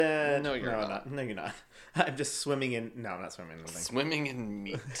No, you're not. I'm not. No, you're not. I'm just swimming in... No, I'm not swimming in anything. Swimming in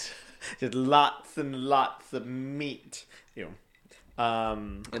meat. Just lots and lots of meat. Ew.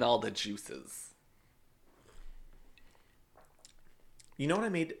 And all the juices. You know what I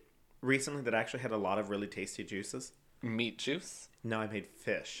made recently that actually had a lot of really tasty juices? Meat juice? No, I made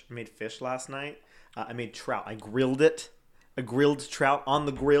fish. I made fish last night. I made trout. I grilled it. A grilled trout on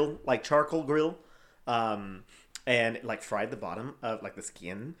the grill, like charcoal grill. And like fried the bottom of like the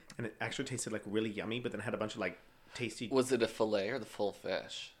skin. And it actually tasted like really yummy, but then it had a bunch of like tasty... Was it a fillet or the full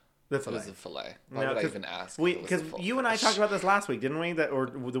fish? The It fillet. was a fillet. Why would I even ask? Because you and I talked about this last week, didn't we? Or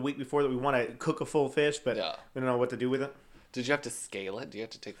the week before, that we want to cook a full fish, but Yeah. we don't know what to do with it. Did you have to scale it? Do you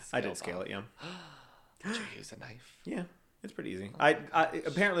have to take the scales I did scale off? it, yeah. Did you use a knife? Yeah, it's pretty easy. I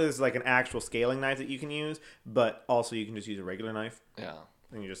apparently there's like an actual scaling knife that you can use, but also you can just use a regular knife Yeah.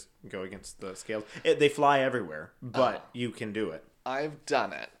 and you just go against the scales. They fly everywhere, but you can do it. I've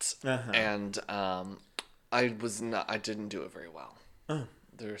done it, Uh-huh. and I didn't do it very well. Oh.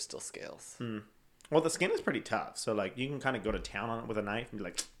 There are still scales. Well, the skin is pretty tough, so like you can kind of go to town on it with a knife and be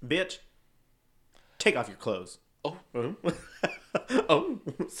like, "Bitch, take off your clothes." Oh, Oh,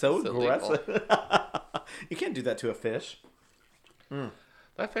 so It's aggressive. You can't do that to a fish.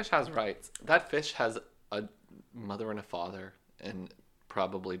 that fish has rights. That fish has a mother and a father, and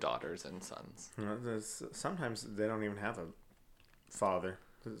probably daughters and sons. Sometimes they don't even have a father.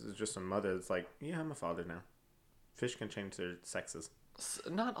 This is just a mother. It's like, yeah, I'm a father now. Fish can change their sexes.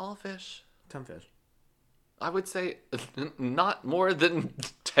 Not all fish. Some fish. I would say not more than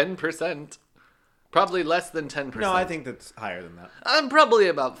 10%. Probably less than 10%. No, I think that's higher than that. I'm probably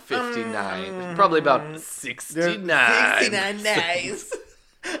about 59. Probably about 69. 69, nice.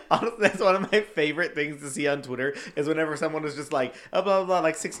 Honestly, that's one of my favorite things to see on Twitter is whenever someone is just like, oh, blah, blah, blah,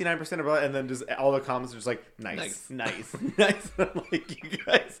 like 69% of blah, and then just all the comments are just like, nice. And I'm like, you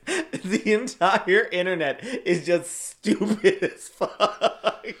guys, the entire internet is just stupid as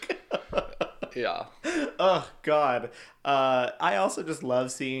fuck. Yeah. Oh, God. I also just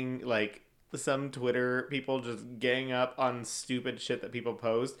love seeing, like, some Twitter people just gang up on stupid shit that people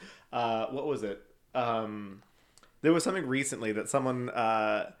post. What was it? There was something recently that someone,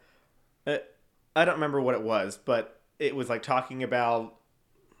 I don't remember what it was, but it was like talking about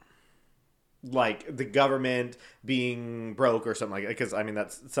like the government being broke or something like that. Because I mean,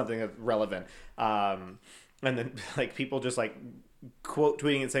 that's something that's relevant. And then like people just like quote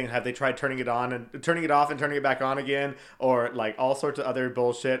tweeting and saying, have they tried turning it on and turning it off and turning it back on again, or like all sorts of other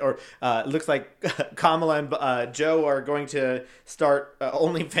bullshit. Or it looks like Kamala and Joe are going to start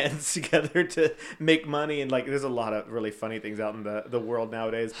OnlyFans together to make money, and like there's a lot of really funny things out in the world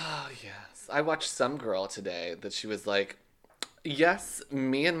nowadays. Oh, yes. I watched some girl today that she was like, yes,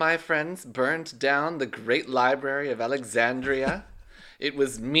 me and my friends burned down the Great Library of Alexandria. It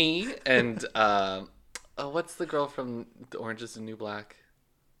was me and what's the girl from The Orange is the New Black?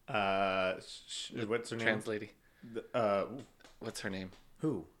 What's her name? Trans lady. What's her name?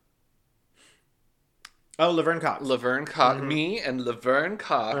 Who? Oh, Laverne Cox. Laverne Cox. Me and Laverne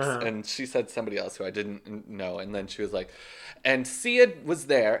Cox. And she said somebody else who I didn't know. And then she was like, and Sia was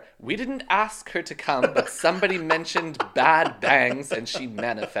there. We didn't ask her to come, but somebody mentioned bad bangs and she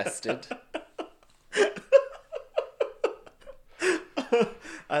manifested.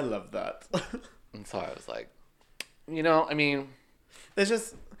 I love that. And so I was like, you know, I mean, it's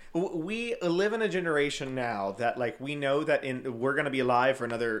just, we live in a generation now that like we know that we're going to be alive for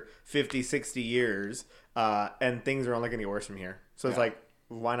another 50, 60 years, and things are only going to get worse from here. So it's like,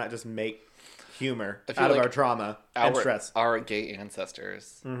 why not just make humor out of our trauma and stress? Our gay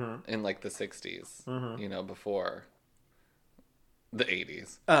ancestors in like the 60s, you know, before the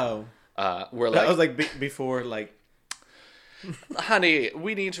 80s. Oh. Were like, I was like before like, honey,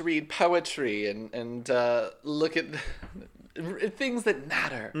 we need to read poetry and look at things that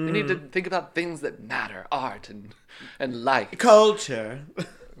matter. We need to think about things that matter, art and life. Culture.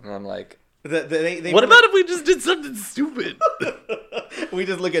 And I'm like, they what about if we just did something stupid? We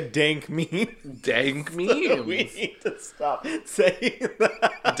just look at dank memes. Dank memes. We need to stop saying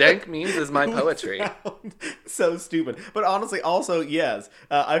that. Dank memes is my poetry. So stupid. But honestly, also, yes.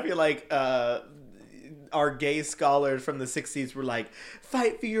 I feel like our gay scholars from the 60s were like,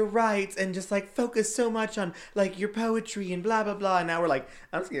 fight for your rights and just like focus so much on like your poetry and blah blah blah, and now we're like,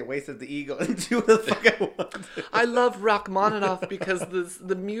 I'm just gonna waste the ego and do what the fuck I want. I love Rachmaninoff because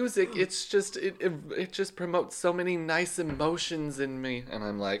the music, it's just it just promotes so many nice emotions in me, and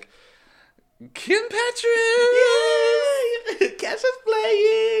I'm like, Kim Petras, Yay! Kesha's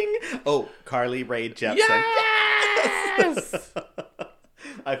playing. Oh, Carly Rae Jepsen. Yes!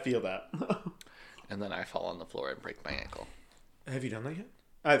 I feel that. And then I fall on the floor and break my ankle. Have you done that yet?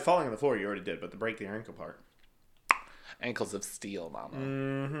 Falling on the floor, you already did, but the break the ankle part. Ankles of steel, mama.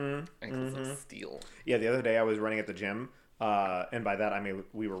 Mm-hmm. Ankles of steel. Yeah, the other day I was running at the gym, and by that I mean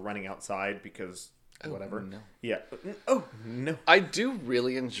we were running outside because whatever. No. Yeah. Oh, no. I do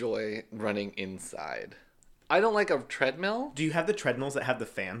really enjoy running inside. I don't like a treadmill. Do you have the treadmills that have the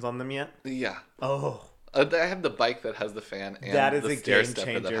fans on them yet? Yeah. Oh. I have the bike that has the fan and That is the a stair game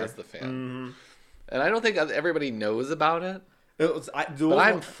stepper that changer. has the fan. And I don't think everybody knows about it, But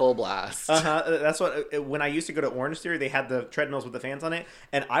I'm full blast. That's what when I used to go to Orange Theory, they had the treadmills with the fans on it,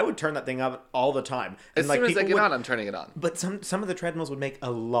 and I would turn that thing up all the time. And As soon as I get on, I'm turning it on. But some of the treadmills would make a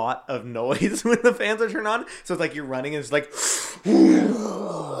lot of noise when the fans are turned on. So it's like you're running and it's like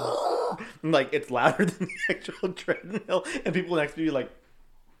like it's louder than the actual treadmill, and people next to you like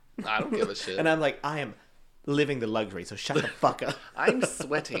I don't give a shit. and I'm like, I am living the luxury, so shut the fuck up. I'm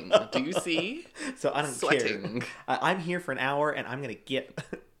sweating. Do you see? So I don't Sweating. care. I'm here for an hour, and I'm gonna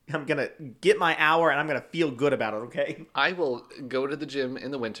get my hour, and I'm gonna feel good about it. Okay. I will go to the gym in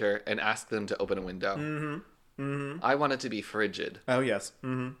the winter and ask them to open a window. I want it to be frigid. Oh yes.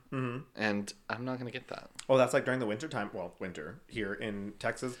 And I'm not going to get that. Oh, that's like during the winter time. Well, winter here in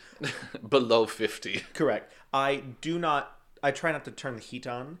Texas. Below 50. Correct. I try not to turn the heat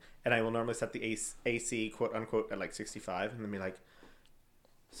on, and I will normally set the AC quote unquote at like 65, and then be like,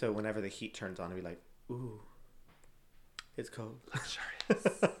 so whenever the heat turns on, I'll be like, ooh, it's cold. Sure is.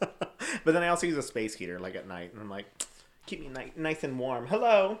 But then I also use a space heater like at night, and I'm like, keep me nice and warm.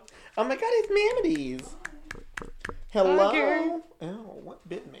 Hello. Oh my god, it's manatees. Hello. Hi, Oh, what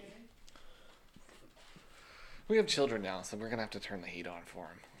bit me? We have children now, so we're going to have to turn the heat on for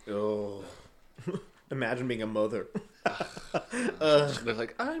them. Oh. Imagine being a mother. They're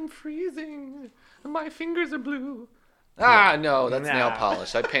like, I'm freezing. My fingers are blue. Ah, no, that's Nah. nail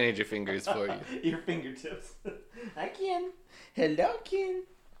polish. I painted your fingers for you. Your fingertips. Hi, Ken. Hello, Ken.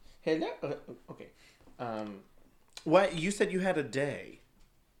 Hello. Okay. What you said you had a day?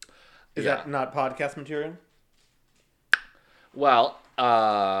 Is Yeah. that not podcast material? Well,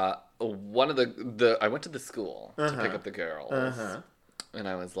 one of the I went to the school to pick up the girls, and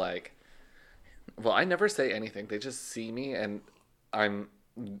I was like, well, I never say anything. They just see me, and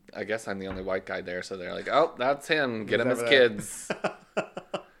I guess I'm the only white guy there, so they're like, oh, that's him. Get him his kids.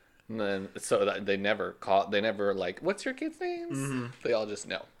 And then so that they never like, what's your kids' names? They all just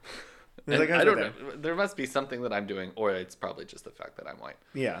know. And like, I don't know. There must be something that I'm doing, or it's probably just the fact that I'm white.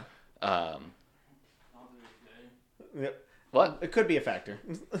 Yeah. Yep. What? It could be a factor.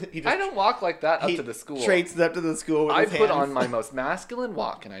 I don't walk like that up to the school. Traits up to the school with I his put hands. on my most masculine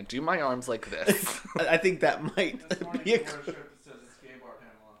walk, and I do my arms like this. I think that might be a...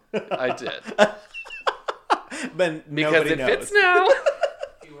 I did. But Because nobody it knows. fits now.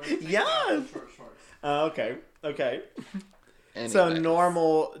 Yes. Okay. Anyways. So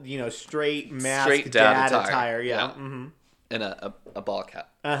normal, straight mask dad dad attire. attire. Yeah. Yeah. Mm-hmm. And a ball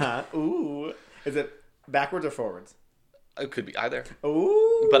cap. Ooh. Is it backwards or forwards? It could be either.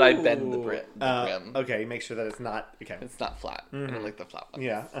 Ooh. But I bend the brim. Okay, make sure that it's not... Okay. It's not flat. I don't like the flat one.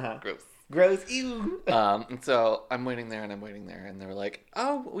 Yeah. Gross. Gross. Ew. And so I'm waiting there, and they were like,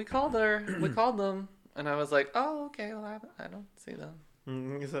 "Oh, we called her. We called them." And I was like, "Oh, okay. Well, I don't see them."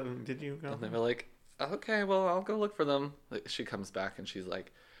 So, did you go? And they were like, "Okay, well, I'll go look for them." Like, she comes back and she's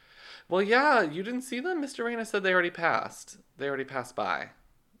like, "Well, yeah, you didn't see them? Mr. Reyna said they already passed. They already passed by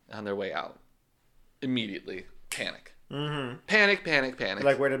on their way out." Immediately, panic. Mm-hmm. Panic.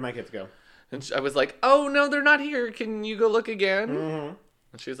 Like, where did my kids go? And I was like, "Oh, no, they're not here. Can you go look again?" Mm-hmm.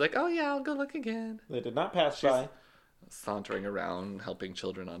 And she was like, "Oh, yeah, I'll go look again." They did not pass by. Sauntering around, helping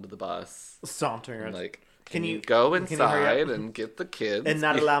children onto the bus. Sauntering around. Like, Can you go hurry inside up? and get the kids? And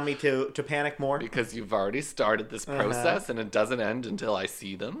not allow me to panic more? Because you've already started this process and it doesn't end until I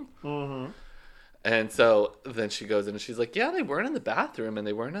see them. Mm-hmm. And so then she goes in and she's like, "Yeah, they weren't in the bathroom and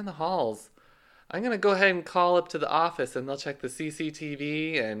they weren't in the halls. I'm going to go ahead and call up to the office and they'll check the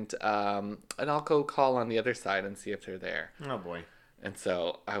CCTV and I'll go call on the other side and see if they're there." Oh, boy. And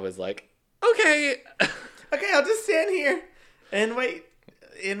so I was like, "Okay." Okay, I'll just stand here and wait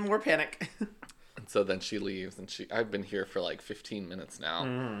in more panic. And so then she leaves, and I've been here for like 15 minutes now.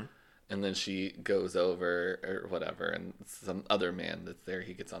 Mm-hmm. And then she goes over or whatever, and some other man that's there,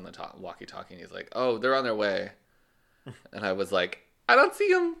 he gets on the walkie-talkie, and he's like, "Oh, they're on their way." And I was like, "I don't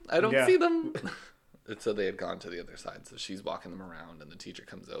see them. I don't see them." And so they had gone to the other side. So she's walking them around, and the teacher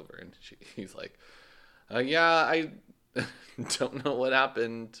comes over, and he's like, "Yeah, I don't know what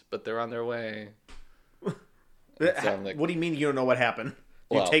happened, but they're on their way." So I'm like, what do you mean you don't know what happened?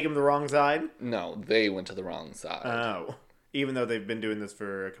 Well, you take them the wrong side? No, they went to the wrong side. Oh. Even though they've been doing this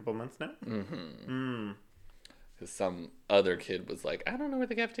for a couple months now? Because some other kid was like, I don't know where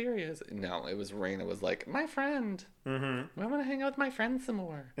the cafeteria is. No, it was Raina was like, my friend. Mm-hmm. I want to hang out with my friend some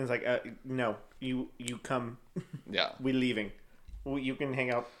more. And it's like, no, you come. Yeah. We leaving. You can hang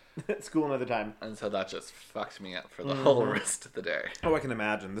out at school another time. And so that just fucked me up for the whole rest of the day. Oh, I can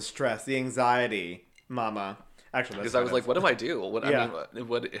imagine. The stress, the anxiety, mama. Actually, because I was like, what do I do? What Yeah. I mean,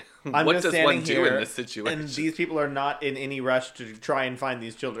 what I'm what just does standing one do here, in this situation? And these people are not in any rush to try and find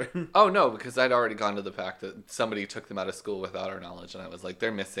these children. Oh no, because I'd already gone to the fact that somebody took them out of school without our knowledge, and I was like, they're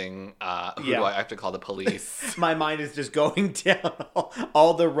missing. Who do I have to call the police? My mind is just going down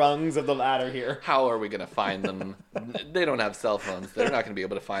all the rungs of the ladder here. How are we gonna find them? They don't have cell phones. They're not gonna be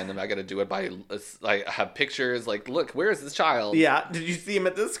able to find them. I gotta do it by like have pictures. Like, look, where is this child? Yeah, did you see him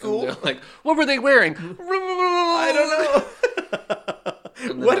at this school? And they're like, what were they wearing? I don't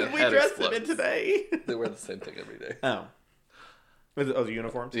know. What did we dress them in today? They wear the same thing every day. Oh. The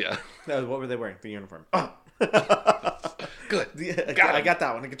uniforms? Yeah. What were they wearing? The uniform. Oh. Good. I got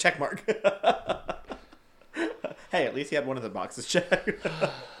that one. Like a check mark. Hey, at least he had one of the boxes checked.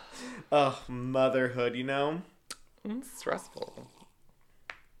 Oh, motherhood, you know? It's stressful.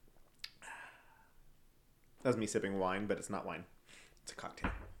 That was me sipping wine, but it's not wine. It's a cocktail.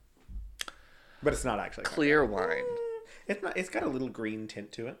 But it's not actually clear wine. It's not. It's got a little green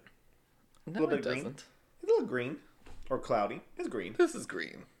tint to it. No, it doesn't. Green. It's a little green or cloudy. It's green This is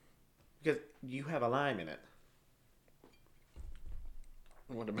green. because you have a lime in it.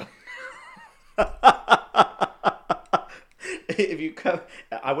 What about? If you come,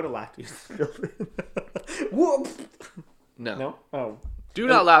 I would have laughed if you spilled it. Whoop. No. No. Oh. Do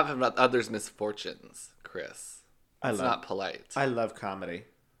not laugh about others' misfortunes, Chris. It's not polite. I love comedy.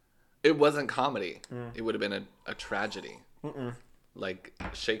 It wasn't comedy. It would have been a tragedy. Like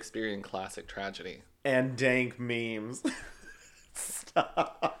Shakespearean classic tragedy. And dank memes.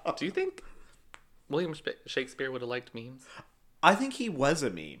 Stop. Do you think William Shakespeare would have liked memes? I think he was a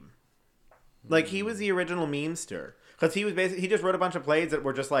meme. Like, he was the original memester. Because he was basically, he just wrote a bunch of plays that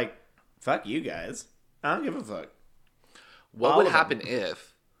were just like, fuck you guys. I don't give a fuck. What All would of them. happen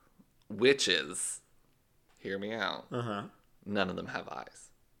if witches, hear me out, Uh-huh. none of them have eyes?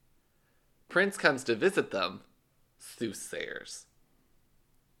 Prince comes to visit them, soothsayers.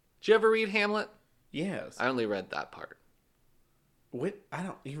 Did you ever read Hamlet? Yes. I only read that part. What? I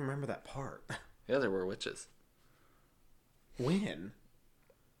don't even remember that part. Yeah, there were witches. When?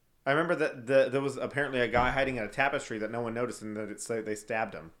 I remember that there was apparently a guy hiding in a tapestry that no one noticed, and that they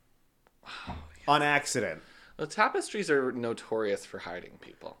stabbed him. On accident. The tapestries are notorious for hiding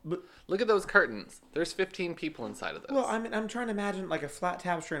people. But- Look at those curtains. There's 15 people inside of those. Well, I mean, I'm trying to imagine like a flat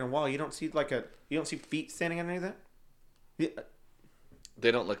tapestry on a wall. You don't see feet standing underneath it. Yeah,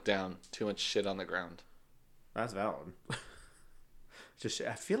 They don't look down. Too much shit on the ground. that's valid. Just,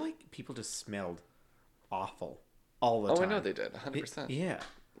 I feel like people just smelled awful all the time. Oh, I know they did. 100%. Yeah.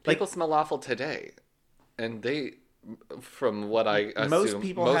 People smell awful today. And they, from what I assume, Most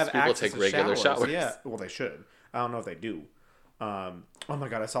people access take to regular showers. Yeah, well, they should. I don't know if they do. Oh my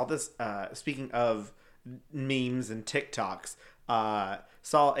god, I saw this. Speaking of memes and TikToks,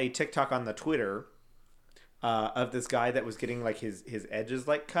 saw a TikTok on the Twitter of this guy that was getting like his edges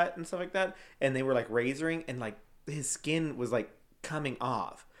like cut and stuff like that, and they were like razoring, and like his skin was like coming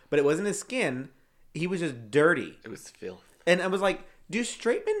off, but it wasn't his skin. He was just dirty. It was filth. And I was like, do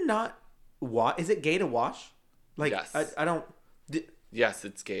straight men not wash? Is it gay to wash? Like, Yes. I don't. Yes,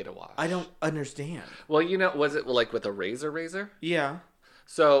 it's gay to wash. I don't understand. Well, was it like with a razor? Yeah.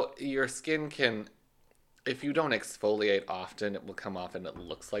 So your skin can, if you don't exfoliate often, it will come off and it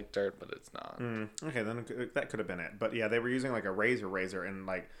looks like dirt, but it's not. Okay, then that could have been it. But yeah, they were using like a razor, and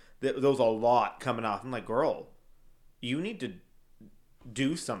like there was a lot coming off. I'm like, girl, you need to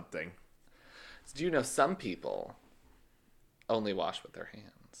do something. So do you know some people only wash with their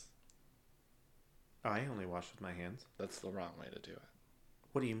hands? I only wash with my hands. That's the wrong way to do it.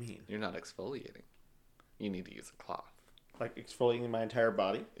 What do you mean? You're not exfoliating. You need to use a cloth. Like exfoliating my entire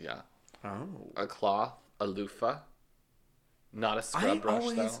body? Yeah. Oh. A cloth, a loofah. Not a scrub brush,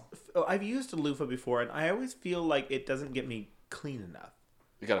 though. I've used a loofah before, and I always feel like it doesn't get me clean enough.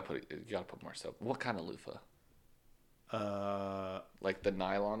 You gotta put more soap. What kind of loofah? Like the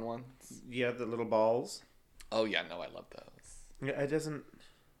nylon ones? Yeah, the little balls. Oh yeah, no, I love those. Yeah, it doesn't.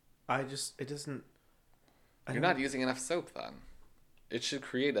 It doesn't. You're not using enough soap then. It should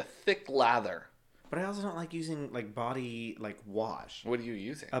create a thick lather. But I also don't like using like body like wash. What are you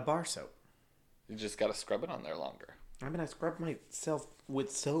using? A bar soap. You just gotta scrub it on there longer. I mean, I scrub myself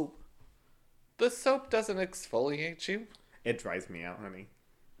with soap. The soap doesn't exfoliate you. It dries me out, honey.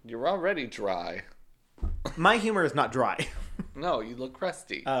 You're already dry. My humor is not dry. No, you look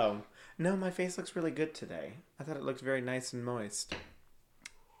crusty. Oh. No, my face looks really good today. I thought it looked very nice and moist.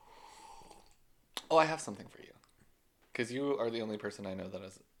 Oh, I have something for you. Because you are the only person I know that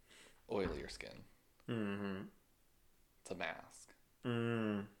has oilier skin. Mm-hmm. It's a mask.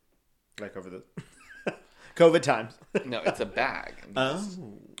 Like over the COVID times. No, it's a bag. Oh.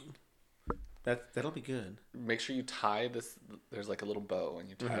 That'll be good. Make sure you tie this. There's like a little bow and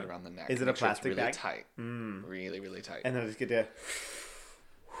you tie it around the neck. Is it Make a sure it's plastic really bag? tight. Really, really tight. And then I just get to...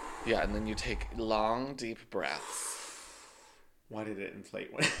 Yeah, and then you take long, deep breaths. Why did it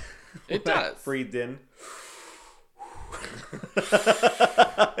inflate when It when I does. breathed in?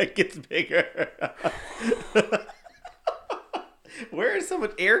 It gets bigger. Where is so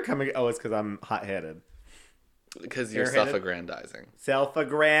much air coming? Oh, it's because I'm hot-headed. Because you're Airheaded? self-aggrandizing.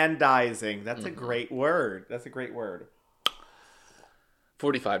 Self-aggrandizing. That's a great word. That's a great word.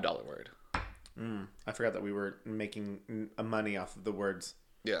 $45 word. I forgot that we were making money off of the words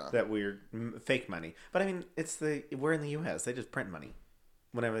Yeah. that we're fake money. But I mean, we're in the U.S. They just print money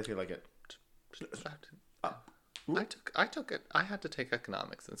whenever they feel like it. I took it. I had to take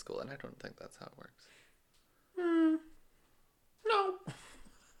economics in school, and I don't think that's how it works. No.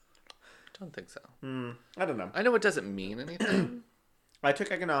 Don't think so. I don't know. I know it doesn't mean anything. I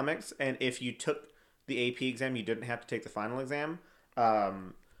took economics, and if you took the AP exam, you didn't have to take the final exam.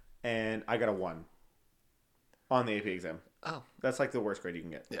 And I got a 1 on the AP exam. Oh, That's like the worst grade you can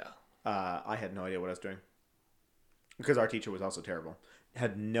get. yeah. I had no idea what I was doing. Because our teacher was also terrible.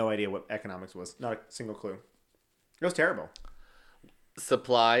 Had no idea what economics was. Not a single clue. It was terrible.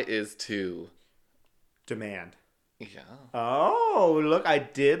 Supply is to... Demand. Yeah. Oh, look, I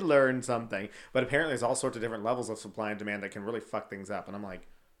did learn something. But apparently there's all sorts of different levels of supply and demand that can really fuck things up. And I'm like,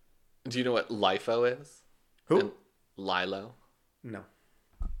 Do you know what LIFO is? who? And LILO? No.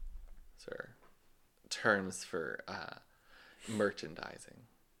 Sir. Terms for merchandising.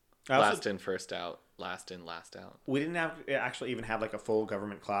 I also- Last in, first out. Last in, last out. We didn't actually even have like a full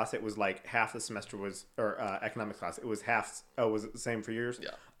government class. It was like half the semester was, or economics class. It was half. Oh, was it the same for yours?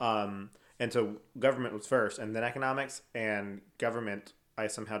 Yeah. And so government was first, and then economics, and government I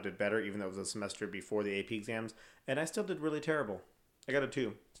somehow did better, even though it was a semester before the AP exams, and I still did really terrible. I got a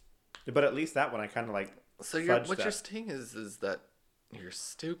 2, but at least that one I kind of like. So fudged what that. you're saying is that you're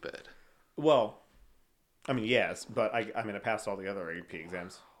stupid. Well, I mean yes, but I mean I passed all the other AP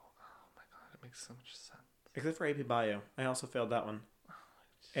exams Oh my god, it makes so much sense. except for AP Bio. I also failed that one,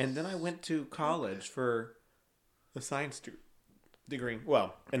 and then I went to college for a science degree.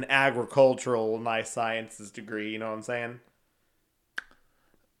 Well, an agricultural nice sciences degree. You know what I'm saying?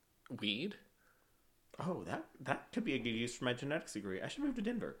 Weed? Oh, that could be a good use for my genetics degree. I should move to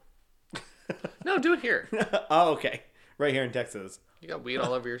Denver. No, do it here. Oh, okay. Right here in Texas. You got weed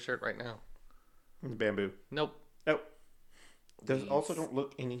all over your shirt right now. It's bamboo. Nope. Oh. Those Weeds. also don't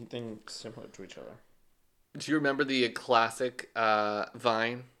look anything similar to each other. Do you remember the classic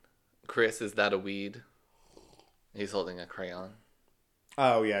Vine? Chris, is that a weed? He's holding a crayon.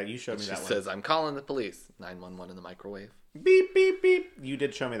 Oh, yeah. You showed me She that one. says, I'm calling the police. 911 in the microwave. Beep, beep, beep. You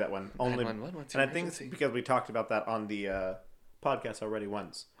did show me that one. Only, 911, what's and your I think it's emergency? because we talked about that on the podcast already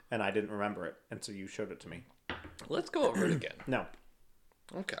once, and I didn't remember it, and so you showed it to me. Let's go over it again. No.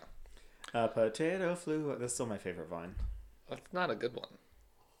 Okay. A potato flew. That's still my favorite Vine. That's not a good one.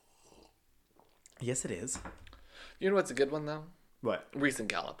 Yes, it is. You know what's a good one, though? What? Recent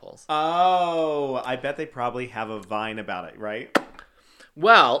Gallup polls. Oh, I bet they probably have a Vine about it, right?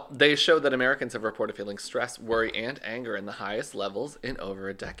 Well, they show that Americans have reported feeling stress, worry, and anger in the highest levels in over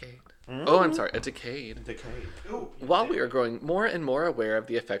a decade. Oh, I'm sorry, a decade. Decade. Ooh. While we are growing more and more aware of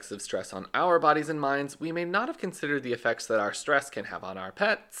the effects of stress on our bodies and minds, we may not have considered the effects that our stress can have on our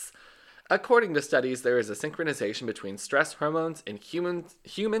pets. According to studies, there is a synchronization between stress hormones in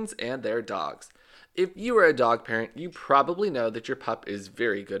humans and their dogs. If you are a dog parent, you probably know that your pup is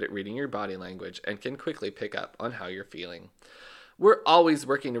very good at reading your body language and can quickly pick up on how you're feeling. We're always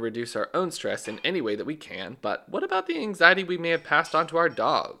working to reduce our own stress in any way that we can, but what about the anxiety we may have passed on to our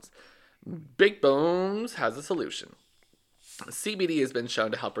dogs? Big Bones has a solution. CBD has been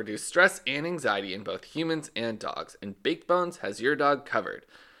shown to help reduce stress and anxiety in both humans and dogs, and Baked Bones has your dog covered.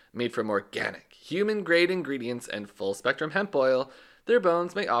 Made from organic, human-grade ingredients and full-spectrum hemp oil, their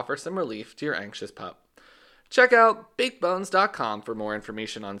bones may offer some relief to your anxious pup. Check out BakedBones.com for more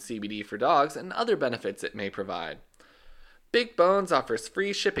information on CBD for dogs and other benefits it may provide. Baked Bones offers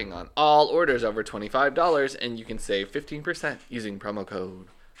free shipping on all orders over $25, and you can save 15% using promo code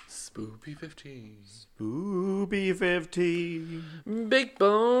SPOOPY15. Booby 50. Baked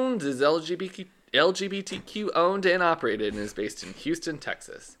Bones is LGBTQ owned and operated and is based in Houston,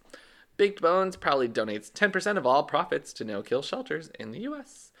 Texas. Baked Bones proudly donates 10% of all profits to no-kill shelters in the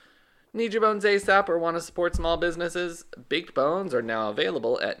U.S. Need your bones ASAP or want to support small businesses? Baked bones are now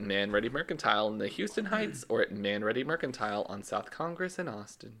available at Man Ready Mercantile in the Houston Heights or at Man Ready Mercantile on South Congress in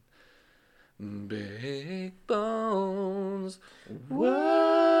Austin. Baked bones. Whoa.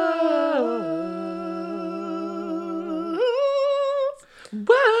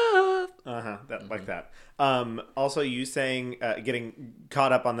 Whoa. That like that. Also, you saying getting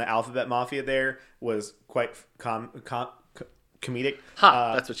caught up on the alphabet mafia there was quite comedic.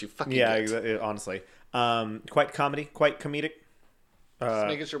 That's what you fucking yeah, get. honestly. Quite comedic. Just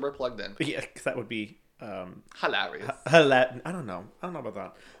making sure we're plugged in. Yeah, 'cause that would be Hilarious. I don't know about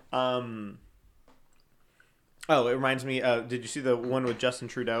that. Oh, it reminds me. Did you see the one with Justin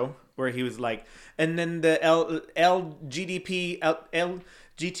Trudeau where he was like, and then the LGDP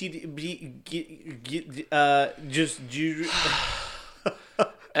just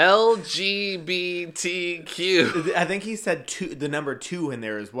LGBTQ. I think he said the number 2 in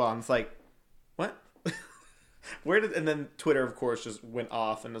there as well. And it's like, what? And then Twitter, of course, just went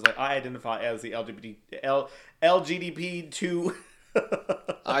off and was like, I identify as the LGDP2.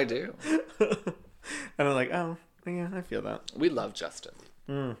 I do. And I'm like, oh, yeah, I feel that. We love Justin.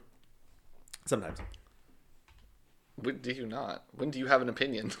 Sometimes. When do you not? When do you have an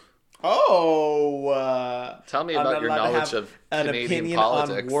opinion? Oh, Tell me about your knowledge of Canadian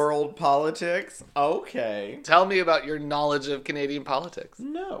politics. On world politics. Okay. Tell me about your knowledge of Canadian politics.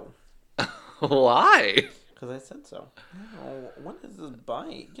 No. Why? Because I said so. No. What is this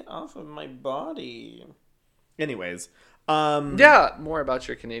bite? Get off of my body. Anyways. Yeah, more about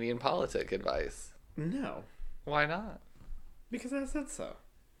your Canadian politic advice. No. Why not? Because I said so.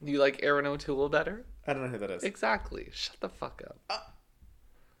 You like Aaron O'Toole better? I don't know who that is. Exactly. Shut the fuck up.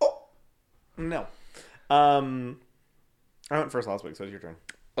 No. I went first last week, so it's your turn.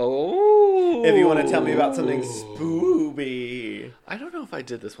 Oh. If you want to tell me about something spooky. I don't know if I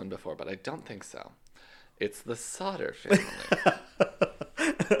did this one before, but I don't think so. It's the Sodder family.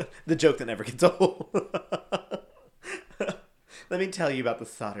 The joke that never gets old. Let me tell you about the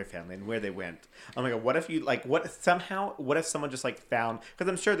Sodder family and where they went. Oh my god, what if someone just like found, because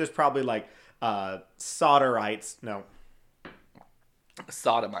I'm sure there's probably like Sodderites. No.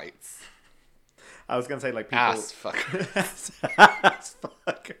 Sodomites. I was gonna say like people Ass fuckers. ass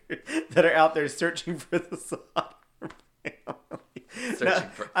fuckers that are out there searching for the Sodder family. Searching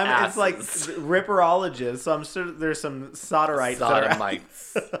for it's like asses. ripperologists, so I'm sure there's some Sodderites.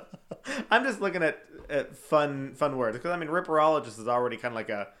 Sodomites. I'm just looking at fun words because I mean ripperologist is already kind of like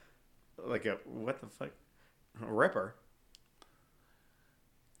a what the fuck ripper.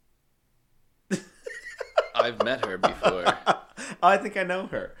 I've met her before. I think I know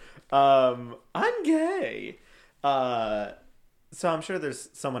her. I'm gay. So I'm sure there's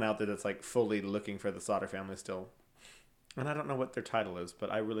someone out there that's like fully looking for the Sodder family still. And I don't know what their title is,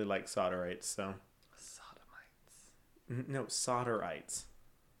 but I really like Sodderites, so. Sodomites. No, Sodderites.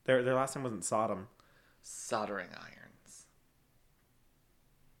 Their last name wasn't Sodom. Soldering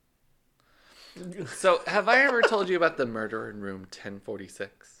irons. So, have I ever told you about the murder in room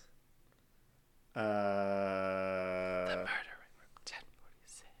 1046? The murder in room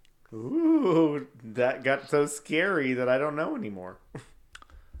 1046. Ooh, that got so scary that I don't know anymore.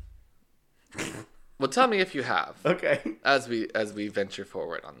 Well, tell me if you have. Okay. As we venture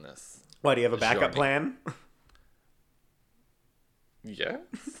forward on this. Why, do you have a backup Journey. plan? Yes.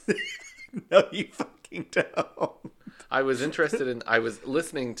 No, you fucking don't. I was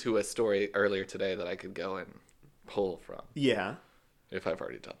listening to a story earlier today that I could go and pull from Yeah. if I've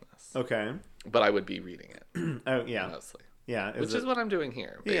already done this. Okay. But I would be reading it Oh, yeah. mostly. Yeah. Which is what I'm doing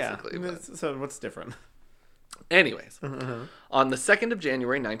here, basically. Yeah. But So what's different? anyways, on the 2nd of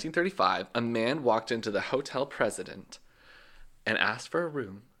January, 1935, a man walked into the hotel president and asked for a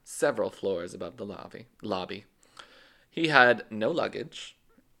room several floors above the lobby. He had no luggage.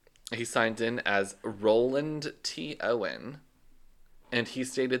 He signed in as Roland T. Owen, and he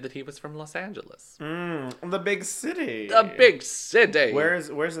stated that he was from Los Angeles. The big city. The big city.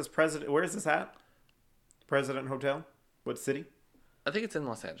 Where's this president? Where is this at? President Hotel? What city? I think it's in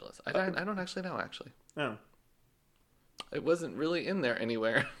Los Angeles. I don't actually know, actually. Oh. It wasn't really in there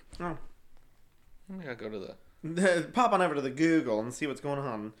anywhere. Oh. I'm going to go to Pop on over to the Google and see what's going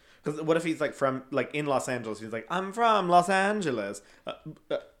on. Because what if he's like from like in Los Angeles? He's like, I'm from Los Angeles.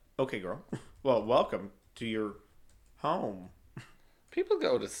 Okay, girl. Well, welcome to your home. People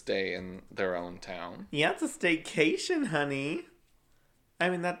go to stay in their own town. Yeah, it's a staycation, honey. I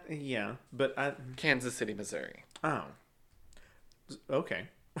mean but Kansas City, Missouri. Oh. Okay.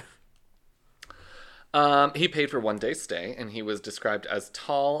 He paid for one day's stay, and he was described as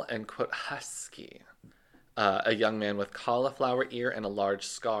tall and, quote, husky. a young man with cauliflower ear and a large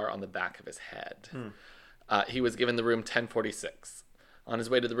scar on the back of his head. He was given the room 1046. On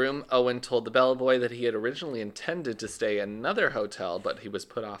his way to the room, Owen told the bellboy that he had originally intended to stay in another hotel, but he was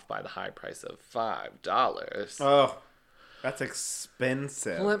put off by the high price of $5. Oh, that's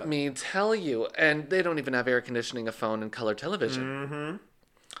expensive. Let me tell you. And they don't even have air conditioning, a phone, and color television. Mm-hmm.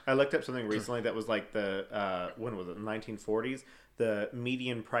 I looked up something recently that was like the, when was it, 1940s? The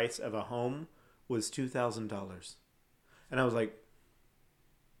median price of a home was $2,000. And I was like...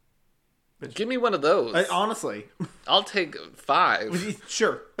 Give me one of those. Honestly. I'll take 5.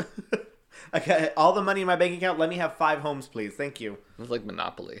 Sure. Okay, all the money in my bank account, let me have 5 homes, please. Thank you. It's like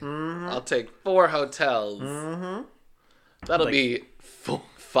Monopoly. Mm-hmm. I'll take 4 hotels. Mm-hmm. That'll be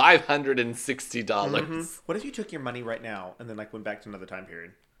 $560. Mm-hmm. What if you took your money right now and then like went back to another time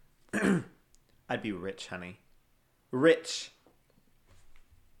period? I'd be rich, honey. Rich.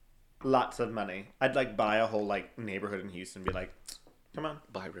 Lots of money. I'd like buy a whole like neighborhood in Houston and be like, come on.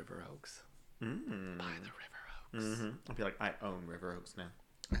 Buy River Oaks. Mm. Buy the River Oaks. Mm-hmm. I'd be like, I own River Oaks now.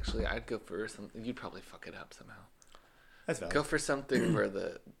 Actually, I'd go for something. You'd probably fuck it up somehow. That's valid. Go for something where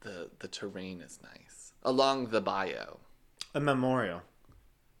the terrain is nice. Along the bayou. A memorial.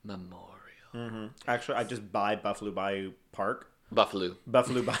 Memorial. Mm-hmm. Actually, I just buy Buffalo Bayou Park. Buffalo.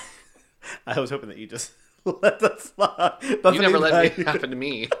 Buffalo Bayou. I was hoping that you just let that slide. You never let it happen to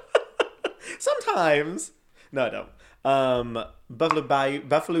me. Sometimes. No, I don't. Buffalo Bayou.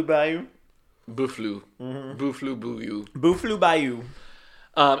 Buffalo Bayou. Buffalo. Mm-hmm. Buffalo Bayou. Buffalo Bayou.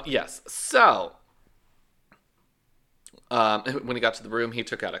 Yes. So, when he got to the room, he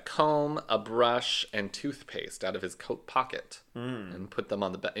took out a comb, a brush, and toothpaste out of his coat pocket and put them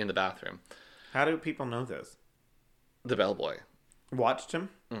on in the bathroom. How do people know this? The bellboy Watched him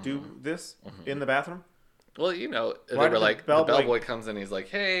do this in the bathroom? Well, you know, Why they were did like, the the bellboy bellboy comes in, he's like,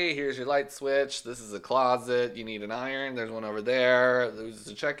 hey, here's your light switch. This is a closet. You need an iron. There's one over there. There's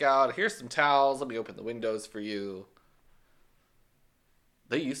a checkout. Here's some towels. Let me open the windows for you.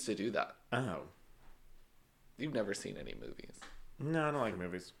 They used to do that. Oh. You've never seen any movies No, I don't like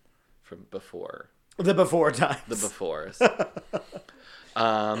movies. from before. The before times. The befores.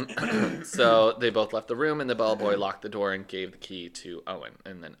 So they both left the room, and the bellboy locked the door and gave the key to Owen.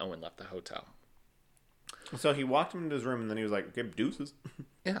 And then Owen left the hotel. So he walked him into his room, and then he was like, okay, deuces.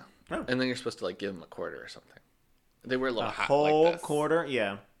 Yeah. Oh. And then you're supposed to like give him a quarter or something. They were a little A hot whole like this. quarter?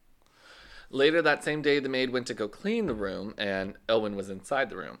 Yeah. Later that same day, the maid went to go clean the room, and Owen was inside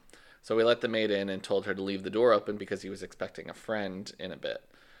the room. So we let the maid in and told her to leave the door open because he was expecting a friend in a bit.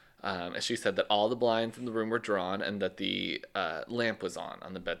 And she said that all the blinds in the room were drawn and that the lamp was on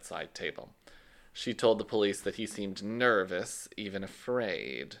the bedside table. She told the police that he seemed nervous, even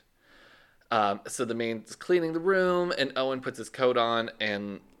afraid. So the maid's cleaning the room, and Owen puts his coat on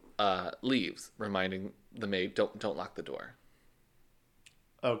and leaves, reminding the maid, don't lock the door.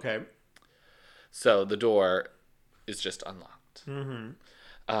 Okay. So the door is just unlocked. Mm-hmm.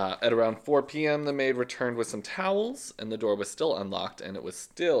 At around 4 p.m., the maid returned with some towels, and the door was still unlocked, and it was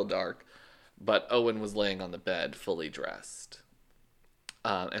still dark, but Owen was laying on the bed, fully dressed.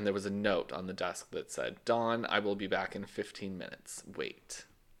 And there was a note on the desk that said, Dawn, I will be back in 15 minutes. Wait.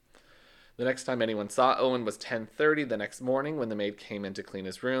 The next time anyone saw Owen was 10:30 the next morning when the maid came in to clean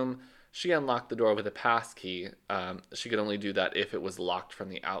his room. She unlocked the door with a pass key. She could only do that if it was locked from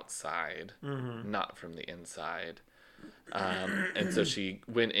the outside, not from the inside. And so she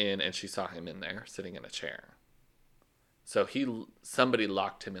went in and she saw him in there sitting in a chair. So somebody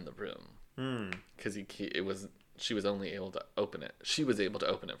locked him in the room because she was only able to open it. She was able to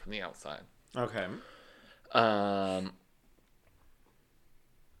open it from the outside. Okay.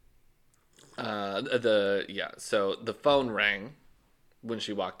 So the phone rang when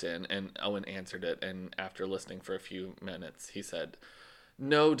she walked in, and Owen answered it, and after listening for a few minutes, he said,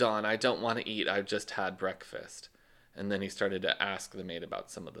 "No, Dawn, I don't want to eat. I've just had breakfast." And then he started to ask the maid about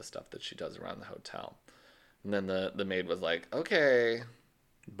some of the stuff that she does around the hotel. And then the maid was like, "Okay,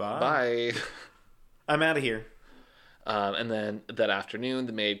 bye. I'm out of here." And then that afternoon,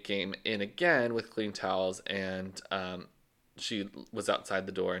 the maid came in again with clean towels, and she was outside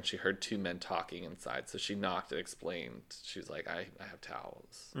the door, and she heard 2 men talking inside. So she knocked and explained. She was like, I have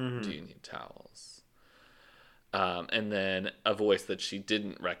towels. Mm-hmm. Do you need towels? And then a voice that she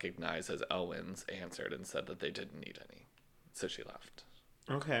didn't recognize as Owen's answered and said that they didn't need any. So she left.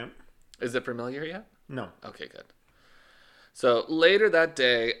 Okay. Is it familiar yet? No. Okay, good. So later that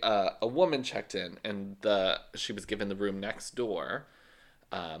day, a woman checked in, and she was given the room next door.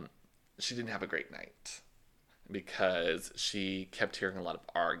 She didn't have a great night because she kept hearing a lot of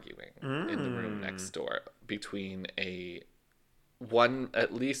arguing in the room next door between a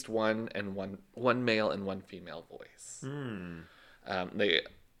at least one male and one female voice.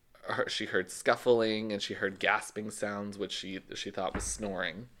 She heard scuffling and she heard gasping sounds, which she thought was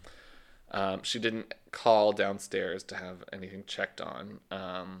snoring. She didn't call downstairs to have anything checked on.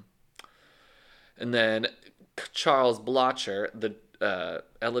 And then Charles Blotcher, the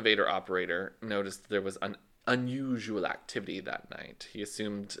elevator operator, noticed there was an unusual activity that night. He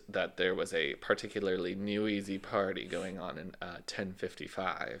assumed that there was a particularly noisy party going on in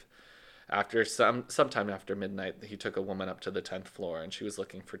 1055. After sometime after midnight, he took a woman up to the 10th floor, and she was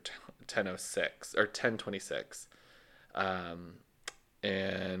looking for 1006 or 1026,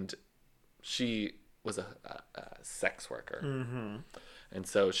 and she was a sex worker. And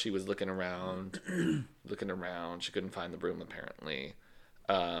so she was looking around. She couldn't find the room apparently.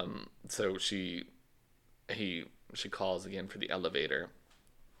 So she calls again for the elevator,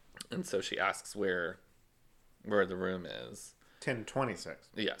 and so she asks where the room is. 1026.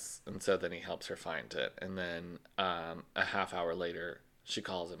 Yes, and so then he helps her find it, and then a half hour later she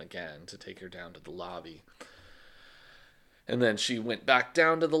calls him again to take her down to the lobby. And then she went back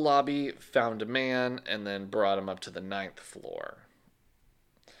down to the lobby, found a man, and then brought him up to the 9th floor.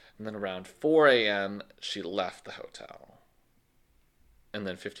 And then around 4 a.m. she left the hotel. And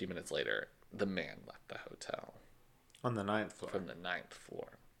then 15 minutes later, the man left the hotel. On the 9th floor. From the 9th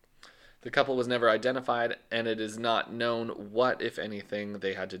floor. The couple was never identified, and it is not known what, if anything,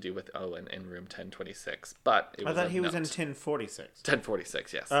 they had to do with Owen in room 1026. But it was I thought he was in 1046.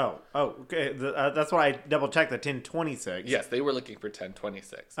 1046, yes. Oh, okay. That's why I double-checked the 1026. Yes, they were looking for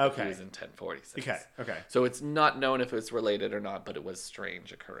 1026. Okay. He was in 1046. Okay. So it's not known if it's related or not, but it was a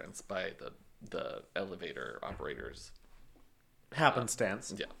strange occurrence by the elevator operators.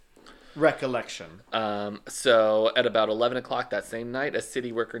 Happenstance. Yeah. Recollection. So at about 11 o'clock that same night, a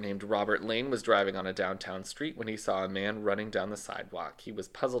city worker named Robert Lane was driving on a downtown street when he saw a man running down the sidewalk. He was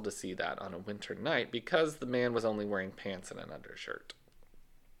puzzled to see that on a winter night because the man was only wearing pants and an undershirt.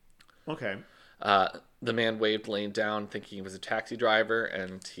 Okay. The man waved Lane down thinking he was a taxi driver,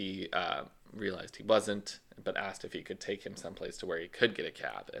 and he realized he wasn't, but asked if he could take him someplace to where he could get a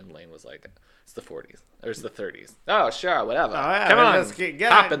cab. And Lane was like, it's the 40s. There's the 30s. Oh, sure, whatever. Come on,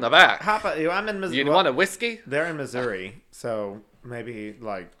 hop in the back. I'm in Missouri. You want a whiskey? They're in Missouri, so maybe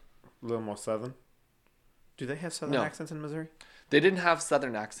like a little more southern. Do they have southern accents in Missouri? They didn't have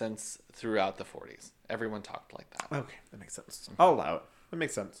southern accents throughout the 40s. Everyone talked like that. Okay, that makes sense. I'll allow it. That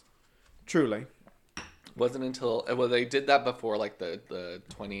makes sense. Truly. Wasn't until, well, they did that before like the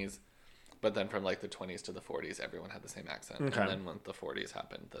 20s. But then from like the 20s to the 40s, everyone had the same accent. Okay. And then when the 40s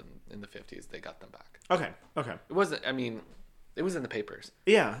happened, then in the 50s, they got them back. Okay. It wasn't, I mean, it was in the papers.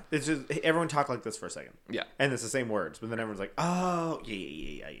 Yeah. It's just, everyone talked like this for a second. Yeah. And it's the same words. But then everyone's like, oh,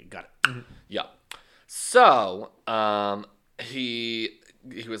 yeah, you got it. Mm-hmm. Yeah. So, he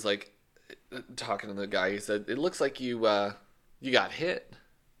was like, talking to the guy, he said, it looks like you got hit.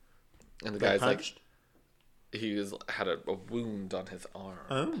 And the guy's punched? like, he had a wound on his arm.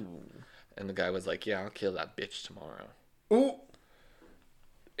 Oh. And the guy was like, yeah, I'll kill that bitch tomorrow. Ooh.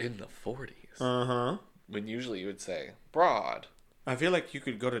 In the 40s. Uh-huh. When usually you would say, broad. I feel like you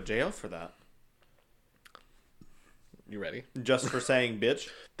could go to jail for that. You ready? Just for saying bitch?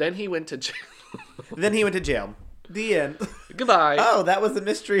 Then he went to jail. Then he went to jail. The end. Goodbye. Oh, that was the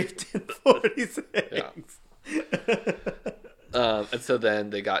mystery of 1046. Yeah. And so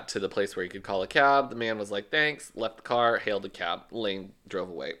then they got to the place where he could call a cab. The man was like, thanks, left the car, hailed a cab. Lane drove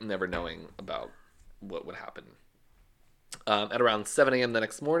away, never knowing about what would happen. At around 7 a.m. the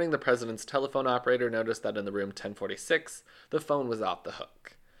next morning, the president's telephone operator noticed that in the room 1046, the phone was off the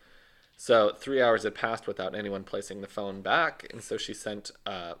hook. So 3 hours had passed without anyone placing the phone back, and so she sent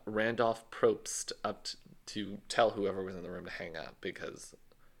Randolph Probst up to tell whoever was in the room to hang up, because...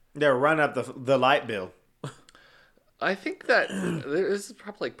 They're running up the light bill. I think that this is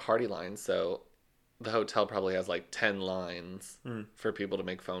probably like party lines, so the hotel probably has like 10 lines for people to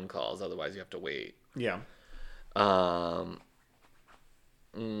make phone calls. Otherwise, you have to wait. Yeah. So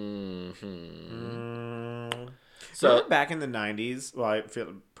remember back in the 90s, well, I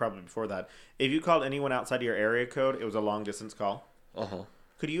feel probably before that, if you called anyone outside of your area code, it was a long distance call. Uh-huh.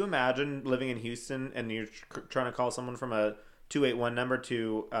 Could you imagine living in Houston and you're trying to call someone from a 281 number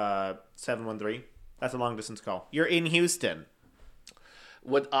to 713? That's a long distance call. You're in Houston.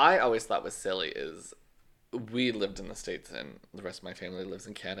 What I always thought was silly is we lived in the States and the rest of my family lives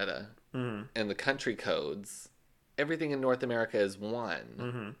in Canada. Mm-hmm. And the country codes, everything in North America is 1.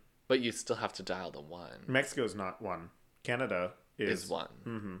 Mm-hmm. But you still have to dial the 1. Mexico's not 1. Canada is 1.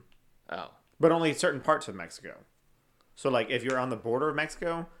 Mm-hmm. Oh. But only certain parts of Mexico. So, like, if you're on the border of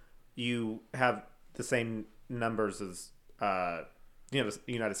Mexico, you have the same numbers as the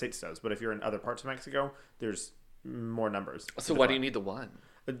United States does. But if you're in other parts of Mexico, there's more numbers. So why do you need the one?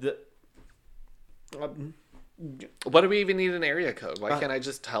 The, What do we even need an area code? Why can't I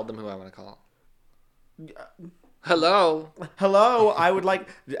just tell them who I want to call? Hello. hello, I would like.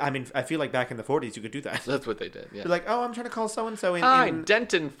 I mean, I feel like back in the 40s, you could do that. That's what they did. Yeah. You're like, oh, I'm trying to call so and so in. Hi,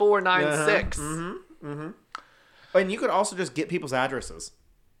 Denton 496. And you could also just get people's addresses.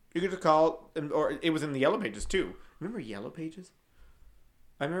 You could just call, or it was in the Yellow Pages too. Remember Yellow Pages?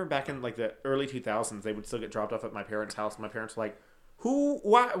 I remember back in like the early 2000s, they would still get dropped off at my parents' house. And my parents were like,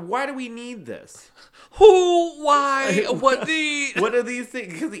 why do we need this? Who? Why? What the? What are these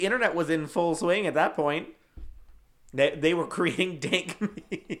things? Because the internet was in full swing at that point. They were creating dank memes.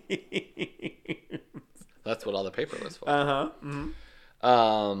 That's what all the paper was for.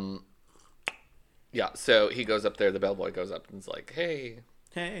 Yeah, so he goes up there, the bellboy goes up and is like, hey.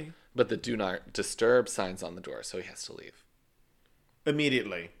 But the do not disturb sign's on the door, so he has to leave.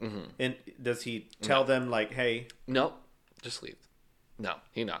 Immediately. And does he tell them, like, hey? No, just leave. No,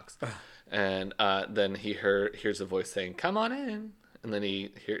 he knocks. And then he hears a voice saying, come on in. And then he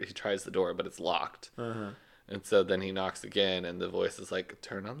tries the door, but it's locked. And so then he knocks again, and the voice is like,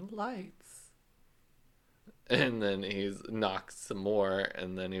 turn on the lights. And then he knocks some more,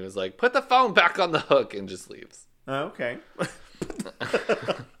 and then he was like, put the phone back on the hook, and just leaves. Okay.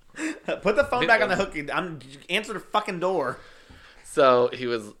 Put the phone back on the hook. Answer the fucking door. So he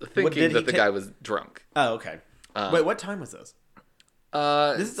was thinking that the guy was drunk. Oh, okay. Wait, what time was this?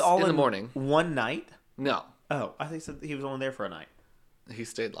 This is all in the morning. One night? No. Oh, I think he said he was only there for a night. He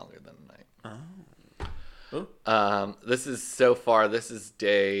stayed longer than a night. Oh. This is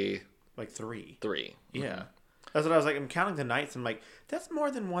day... Like 3. 3. Yeah. That's what I was like. I'm counting the nights. I'm like, that's more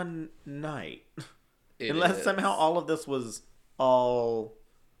than one night. Unless somehow all of this was all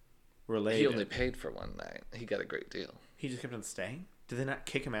related. He only paid for one night. He got a great deal. He just kept on staying? Did they not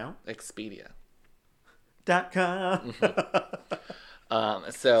kick him out? Expedia.com.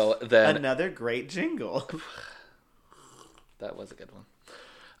 So then... Another great jingle. That was a good one.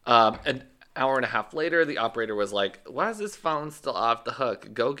 An hour and a half later, the operator was like, why is this phone still off the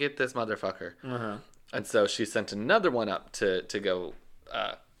hook? Go get this motherfucker. And so she sent another one up to go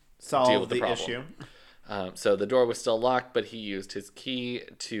solve deal with the problem. issue. So the door was still locked, but he used his key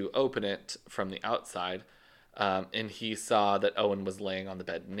to open it from the outside. And he saw that Owen was laying on the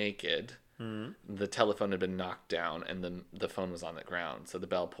bed naked. The telephone had been knocked down, and the phone was on the ground. So the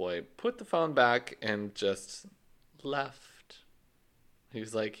bellboy put the phone back and just left. He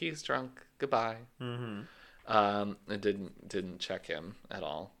was like, he's drunk. Goodbye. It didn't check him at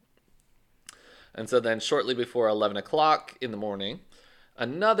all. And so then shortly before 11 o'clock in the morning,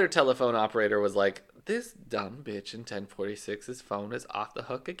 another telephone operator was like, this dumb bitch in 1046's phone is off the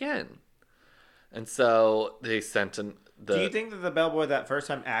hook again. And so they sent Do you think that the bellboy that first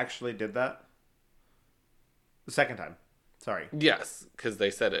time actually did that? The second time. Sorry. Yes, because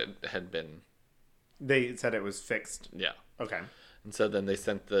they said it had been... They said it was fixed. Yeah. Okay. And so then they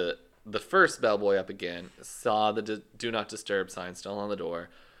sent the first bellboy up again, saw the do not disturb sign still on the door,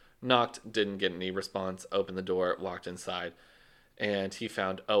 knocked, didn't get any response, opened the door, walked inside, and he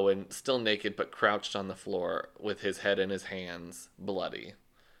found Owen still naked but crouched on the floor with his head in his hands, bloody.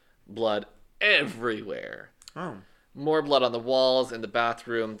 Blood everywhere. Oh. More blood on the walls. In the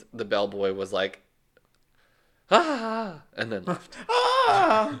bathroom, the bellboy was like, ah, and then left.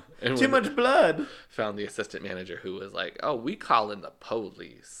 And too much blood. Found the assistant manager who was like, oh, we calling the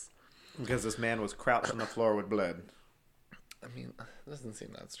police. Because this man was crouched on the floor with blood. I mean, it doesn't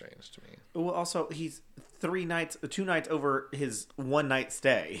seem that strange to me. Well, also, he's 2 nights over his one night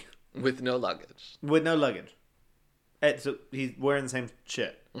stay. With no luggage. With no luggage. And so he's wearing the same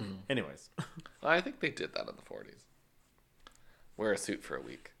shit. Anyways. I think they did that in the 40s. Wear a suit for a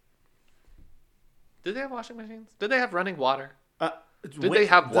week. Did they have washing machines? Did they have running water? Did they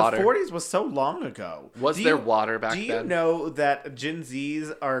have water? The 40s was so long ago. Was there water back then? Do you know that Gen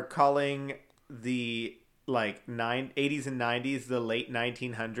Zs are calling the 80s and 90s the late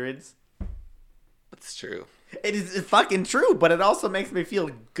 1900s? That's true. It is fucking true, but it also makes me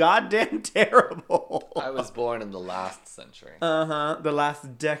feel goddamn terrible. I was born in the last century. The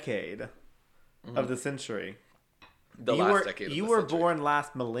last decade of the century. You were born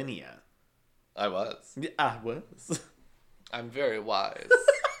last millennia. I was. I was. I'm very wise.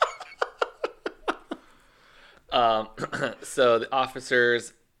 So the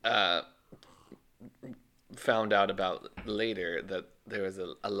officers found out about later that there was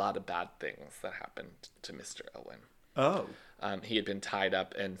a lot of bad things that happened to Mr. Owen. Oh. He had been tied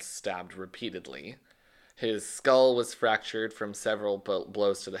up and stabbed repeatedly. His skull was fractured from several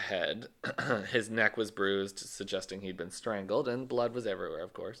blows to the head. His neck was bruised, suggesting he'd been strangled, and blood was everywhere,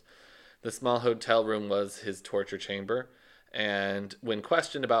 of course. The small hotel room was his torture chamber, and when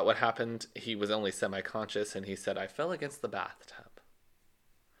questioned about what happened, he was only semi-conscious, and he said, "I fell against the bathtub."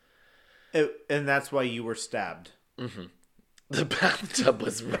 And that's why you were stabbed. Mm-hmm. The bathtub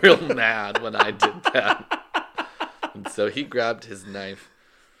was real mad when I did that. And so he grabbed his knife.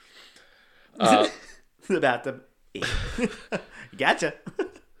 The bathtub. Gotcha.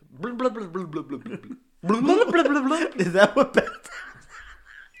 Is that what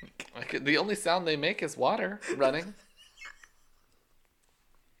bathtub? The only sound they make is water running.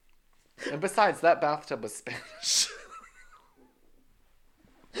 And besides, that bathtub was Spanish.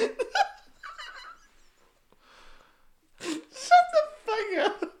 Shut the fuck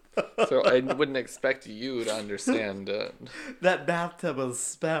up. So I wouldn't expect you to understand. That bathtub was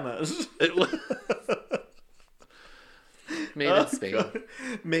Spanish. It was made in Spain. God.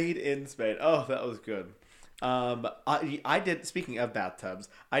 Made in Spain. Oh, that was good. I did. Speaking of bathtubs,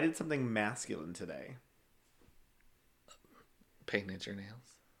 I did something masculine today. Painted your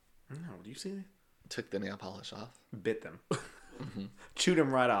nails. No, do you see that? Took the nail polish off. Bit them. Mm-hmm. Chewed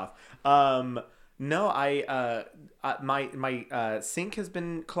them right off. No, my sink has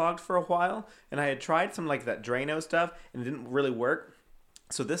been clogged for a while, and I had tried some like that Drano stuff, and it didn't really work.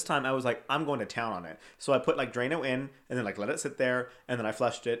 So this time I was like, I'm going to town on it. So I put like Drano in, and then like let it sit there, and then I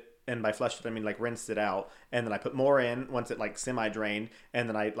flushed it. And by flushed it, I mean like rinsed it out, and then I put more in once it like semi-drained, and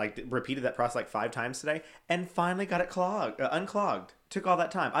then I like repeated that process like 5 times today, and finally got it unclogged. Took all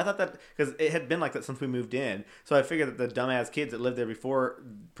that time. I thought that because it had been like that since we moved in, so I figured that the dumbass kids that lived there before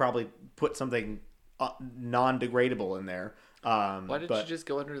probably put something non-degradable in there. Why did you just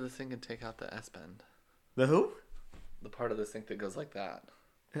go under the sink and take out the S-bend? The who? The part of the sink that goes like that.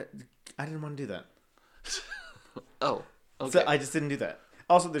 I didn't want to do that. Oh, okay. So I just didn't do that.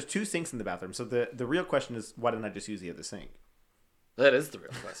 Also, there's 2 sinks in the bathroom, so the real question is, why didn't I just use the other sink? That is the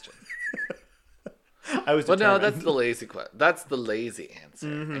real question. I was determined. Well, no, that's the lazy question. That's the lazy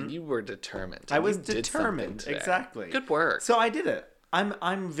answer, and you were determined. I was determined, exactly. Good work. So I did it.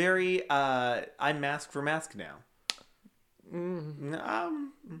 I'm very I'm mask for mask now. You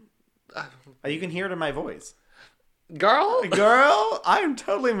can hear it in my voice. Girl, I'm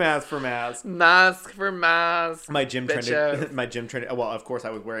totally mask for mask. Mask for mask. My gym trainer. Well, of course, I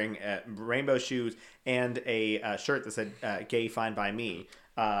was wearing rainbow shoes and a shirt that said "Gay Fine by Me."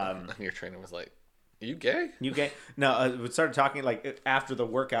 And your trainer was like, "You gay? You gay?" No, we started talking like after the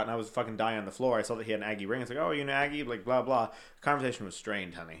workout, and I was fucking dying on the floor. I saw that he had an Aggie ring. It's like, "Oh, you an Aggie?" Like blah blah. Conversation was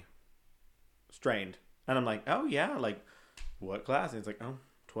strained, honey. Strained, and I'm like, "Oh yeah, like what class?" And he's like, "Oh,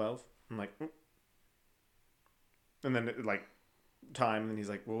 12." I'm like. And then, like, time, and he's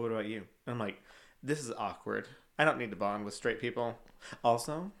like, well, what about you? And I'm like, this is awkward. I don't need to bond with straight people.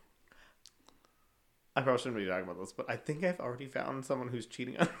 Also, I probably shouldn't be talking about this, but I think I've already found someone who's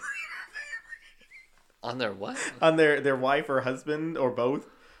cheating on On their what? on their wife or husband or both.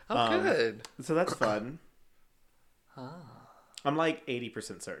 Oh, good. So that's fun. I'm like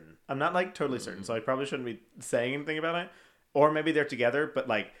 80% certain. I'm not like totally certain, so I probably shouldn't be saying anything about it. Or maybe they're together, but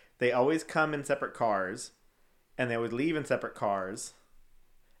like they always come in separate cars. And they would leave in separate cars,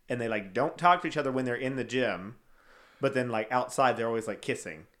 and they like don't talk to each other when they're in the gym, but then like outside they're always like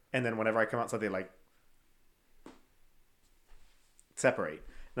kissing, and then whenever I come outside they like separate,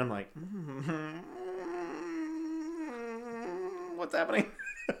 and I'm like, what's happening?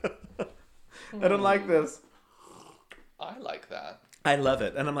 I don't like this. I like that. I love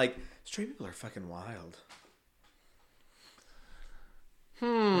it, and I'm like, straight people are fucking wild.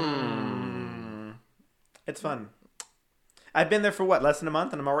 It's fun. I've been there for what, less than a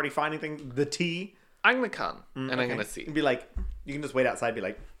month, and I'm already finding the tea. I'm gonna come and I'm gonna see. And be like, you can just wait outside. And be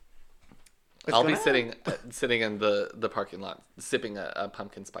like, I'll be sitting in the parking lot, sipping a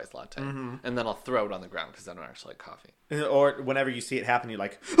pumpkin spice latte, and then I'll throw it on the ground because I don't actually like coffee. Or whenever you see it happen, you're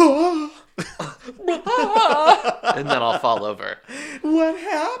like, and then I'll fall over. What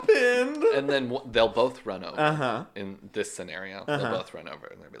happened? And then they'll both run over. In this scenario, they'll both run over,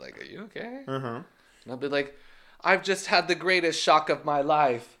 and they'll be like, "Are you okay?" And I'll be like, "I've just had the greatest shock of my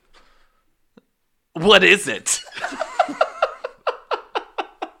life." What is it?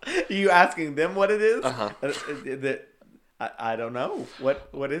 Are you asking them what it is? I don't know.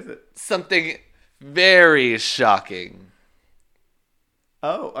 What is it? Something very shocking.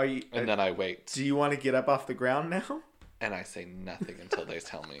 Oh, are you? And then I wait. Do you want to get up off the ground now? And I say nothing until they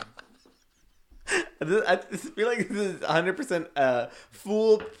tell me. I feel like this is 100%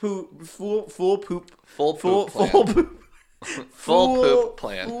 full poop. Full poop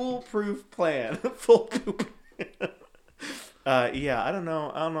plan. Foolproof plan. Full poop. Yeah, I don't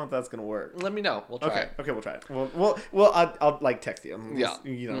know. I don't know if that's gonna work. Let me know. We'll try Okay, it. okay, we'll try it. I'll like text you. Yeah.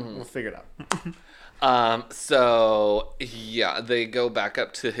 We'll figure it out. So yeah, they go back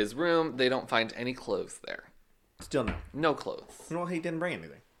up to his room. They don't find any clothes there. Still no. No clothes. Well, he didn't bring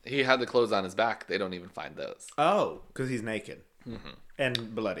anything. He had the clothes on his back. They don't even find those. Oh, because he's naked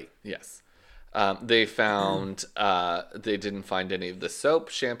and bloody. Yes. They found, they didn't find any of the soap,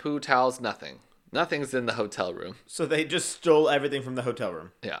 shampoo, towels, nothing. Nothing's in the hotel room. So they just stole everything from the hotel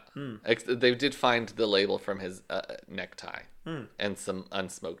room. Yeah. They did find the label from his necktie and some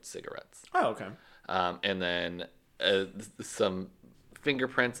unsmoked cigarettes. Oh, okay. And then some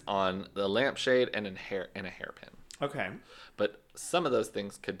fingerprints on the lampshade and a hairpin. Okay. But some of those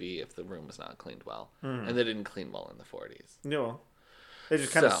things could be if the room was not cleaned well. And they didn't clean well in the 40s. No. They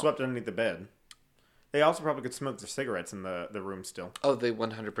just kind of So- swept underneath the bed. They also probably could smoke their cigarettes in the room still. Oh, they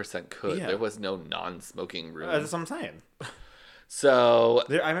 100% could. Yeah. There was no non-smoking room. That's what I'm saying. So,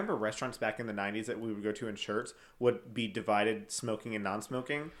 I remember restaurants back in the 90s that we would go to in shirts would be divided smoking and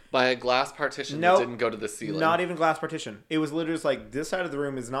non-smoking. by a glass partition Nope. that didn't go to the ceiling. Not even glass partition. It was literally just like this side of the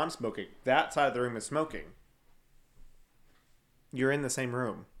room is non-smoking. That side of the room is smoking. You're in the same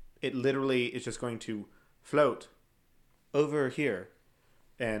room. It literally is just going to float over here.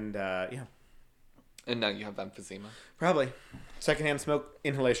 And yeah. And now you have emphysema. Probably. Secondhand smoke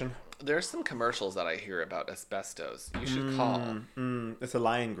inhalation. There's some commercials that I hear about asbestos. You should call. It's a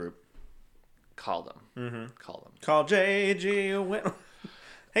lion group. Call them. Call them. Call JG.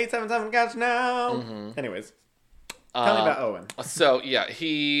 877 got you now. Anyways. Tell me about Owen. So, yeah,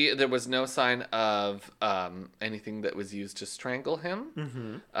 there was no sign of anything that was used to strangle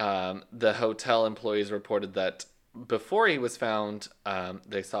him. The hotel employees reported that before he was found,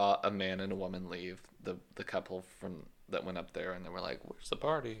 they saw a man and a woman leave. The couple that went up there, and they were like, "Where's the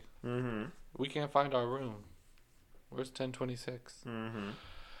party? We can't find our room. Where's 1026?"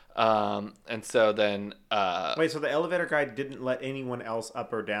 And so then, Wait, so the elevator guy didn't let anyone else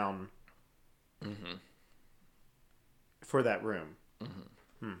up or down for that room?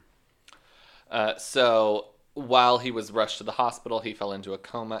 so while he was rushed to the hospital, he fell into a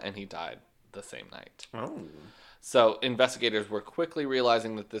coma and he died the same night. Oh. So investigators were quickly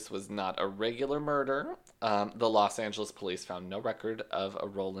realizing that this was not a regular murder. The Los Angeles police found no record of a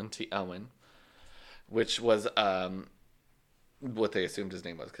Roland T. Owen, which was what they assumed his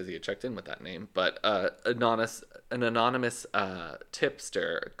name was because he had checked in with that name. But an anonymous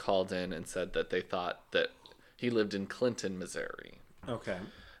tipster called in and said that they thought that he lived in Clinton, Missouri. Okay.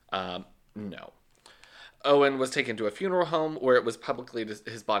 No. Owen was taken to a funeral home where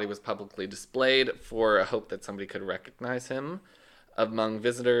his body was publicly displayed for a hope that somebody could recognize him. Among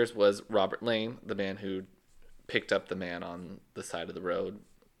visitors was Robert Lane, the man who picked up the man on the side of the road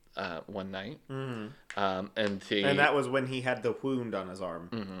one night. And that was when he had the wound on his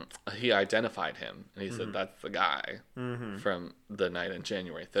arm. he identified him, and he said that's the guy from the night on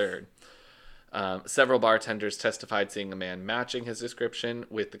January 3rd. Several bartenders testified seeing a man matching his description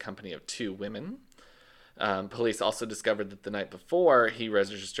with the company of two women. Police also discovered that the night before he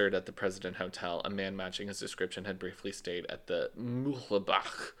registered at the President Hotel, a man matching his description had briefly stayed at the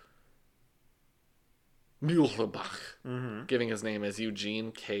Muhlebach, giving his name as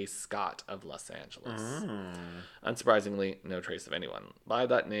Eugene K. Scott of Los Angeles. Unsurprisingly, no trace of anyone by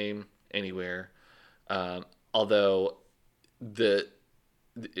that name anywhere, although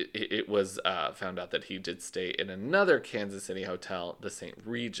it was found out that he did stay in another Kansas City hotel, the St.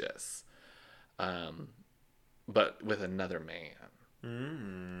 Regis, but with another man.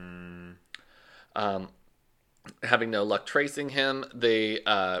 Having no luck tracing him, they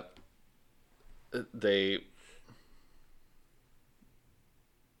what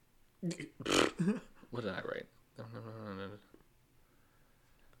did I write?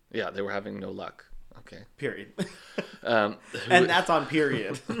 Yeah, they were having no luck. Okay. Period. And that's on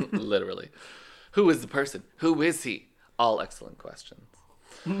period. Literally. Who is the person? Who is he? All excellent questions.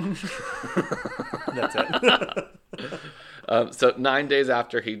 That's it. So 9 days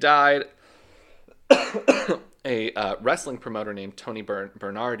after he died, a wrestling promoter named Tony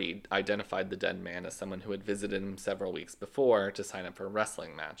Bernardi identified the dead man as someone who had visited him several weeks before to sign up for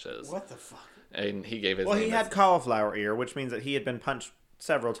wrestling matches. What the fuck? And he gave his Well, name he had cauliflower ear, which means that he had been punched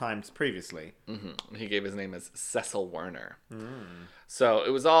several times previously. He gave his name as Cecil Werner. So it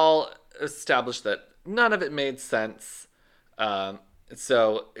was all established that none of it made sense. Why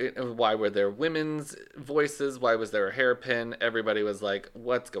were there women's voices? Why was there a hairpin? Everybody was like,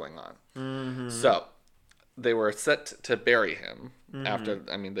 what's going on? So they were set to bury him after,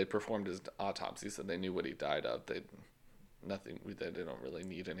 they performed his autopsy, so they knew what he died of. nothing. They don't really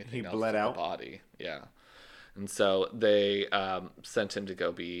need anything He else bled in out? the body. Yeah. And so they sent him to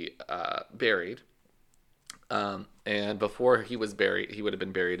go be buried. And before he was buried, he would have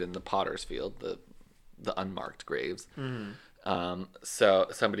been buried in the Potter's Field, the unmarked graves. So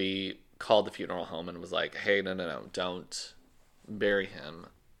somebody called the funeral home and was like, "Hey, no, don't bury him.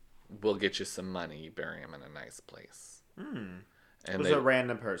 We'll get you some money. Bury him in a nice place." And It was a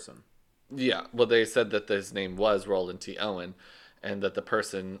random person. yeah, well, they said that his name was Roland T. Owen, and that the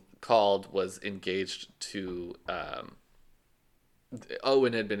person called was engaged to.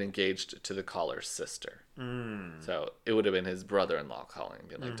 Owen had been engaged to the caller's sister, so it would have been his brother-in-law calling, and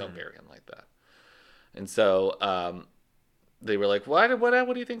being like, "Don't bury him like that." And so they were like, "What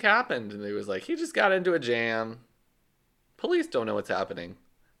do you think happened?" And he was like, "He just got into a jam. Police don't know what's happening."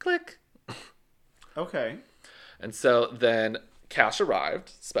 Click. Okay. And so then cash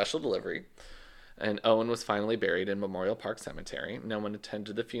arrived, special delivery, and Owen was finally buried in Memorial Park Cemetery. No one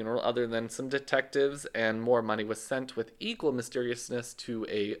attended the funeral other than some detectives, and more money was sent with equal mysteriousness to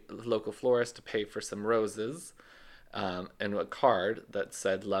a local florist to pay for some roses and a card that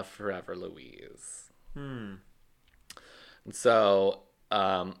said, "Love forever, Louise." And so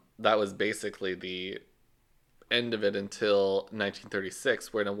that was basically the end of it until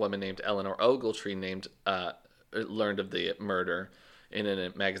 1936, when a woman named Eleanor Ogletree learned of the murder in a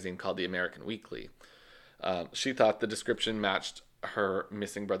magazine called The American Weekly. She thought the description matched her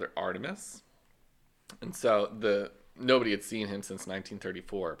missing brother Artemis, and so nobody had seen him since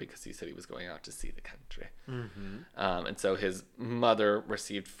 1934 because he said he was going out to see the country. And so his mother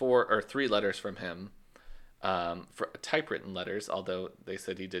received 3 letters from him, for typewritten letters, although they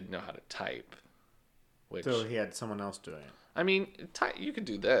said he didn't know how to type. Which, So he had someone else doing it. I mean, you could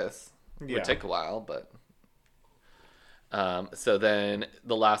do this. It would take a while, but... so then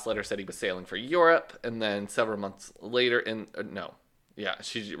the last letter said he was sailing for Europe, and then several months later,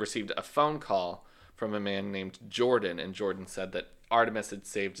 she received a phone call from a man named Jordan, and Jordan said that Artemis had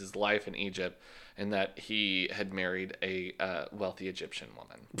saved his life in Egypt, and that he had married a wealthy Egyptian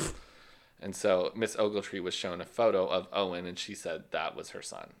woman. And so Miss Ogletree was shown a photo of Owen, and she said that was her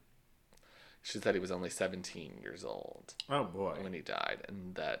son. She said he was only 17 years old. Oh, boy. When he died,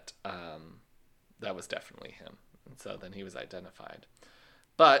 and that that was definitely him. And so then he was identified.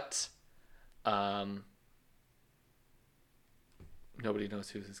 But nobody knows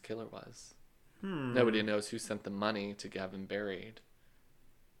who his killer was. Nobody knows who sent the money to have him buried.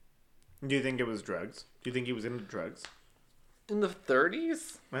 Do you think it was drugs? Do you think he was into drugs? In the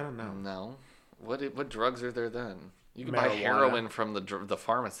 30s? I don't know. No. What drugs are there then? You can Marijuana. buy heroin from the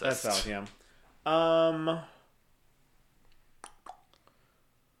pharmacist. That's out, yeah.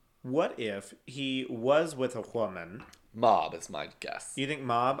 What if he was with a woman? Mob is my guess. You think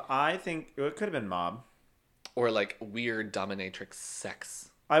mob? I think it could have been mob. Or like weird dominatrix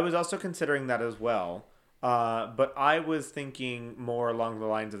sex. I was also considering that as well. But I was thinking more along the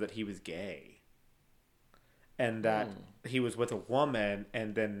lines of that he was gay. And that he was with a woman,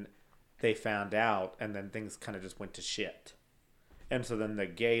 and then they found out, and then things kind of just went to shit. And so then the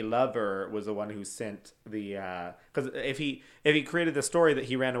gay lover was the one who sent the... Because if he created the story that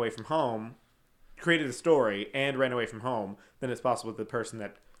he ran away from home, created the story and ran away from home, then it's possible the person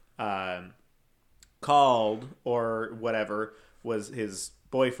that called or whatever was his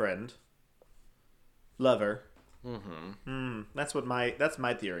boyfriend, lover. That's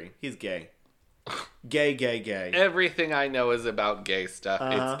my theory. He's gay. Gay. Everything I know is about gay stuff.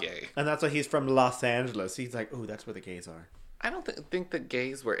 It's gay. And that's why he's from Los Angeles. He's like, ooh, that's where the gays are. I don't think that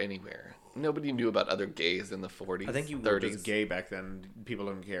gays were anywhere. Nobody knew about other gays in the 40s, I think you 30s. were just gay back then. People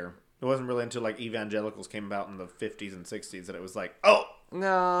didn't care. It wasn't really until like evangelicals came about in the 50s and 60s that it was like, oh,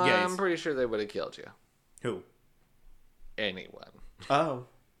 No, gays. I'm pretty sure they would have killed you. Who? Anyone. Oh,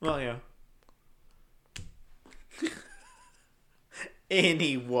 well, yeah.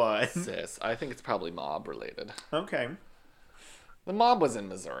 Anyone. Sis, I think it's probably mob related. Okay. The mob was in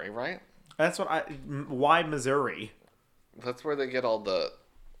Missouri, right? That's what why Missouri? That's where they get all the...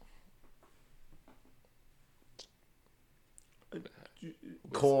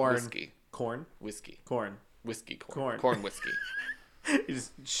 Corn. Whiskey. Corn? Whiskey. Corn. Whiskey corn. Corn. Corn whiskey. You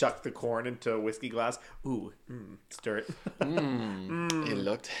just shuck the corn into a whiskey glass. Ooh, stir it.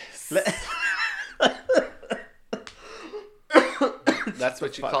 Elotes. That's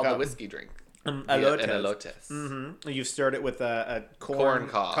what you call the whiskey drink. Elotes. An elotes. You've stirred it with a corn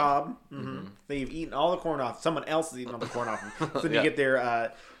cob. Then you've eaten all the corn off. Someone else has eaten all the corn off. So then you get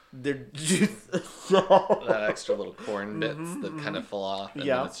their juice. That extra little corn bits that kind of fall off. And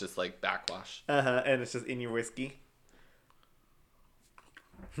then it's just like backwash. And it's just in your whiskey.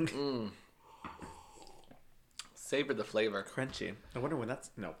 Savor the flavor. Crunchy. I wonder when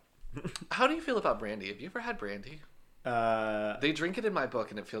that's... No. How do you feel about brandy? Have you ever had brandy? They drink it in my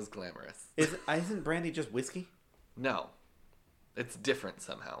book and it feels glamorous. Isn't brandy just whiskey? No. It's different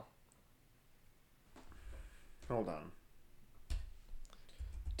somehow. Hold on.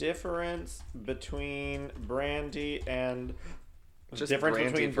 Difference between brandy and... Just difference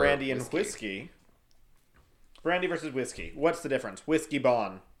brandy between for brandy and whiskey. whiskey. Brandy versus whiskey. What's the difference? Whiskey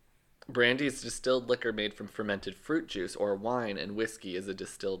Bond. Brandy is distilled liquor made from fermented fruit juice or wine, and whiskey is a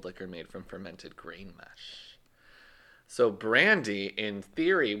distilled liquor made from fermented grain mash. So brandy, in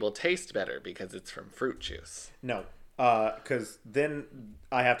theory, will taste better because it's from fruit juice. No. Because then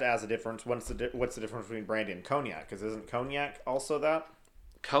I have to ask the difference. What's the difference between brandy and cognac? Because isn't cognac also that?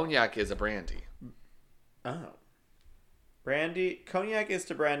 Cognac is a brandy. Oh. Cognac is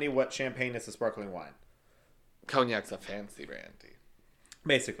to brandy what champagne is to sparkling wine. Cognac's a fancy brandy.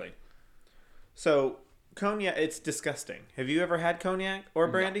 Basically. So, cognac, it's disgusting. Have you ever had cognac or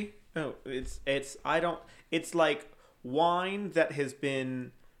brandy? No. It's like wine that has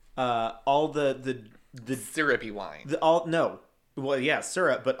been, all the Syrupy wine.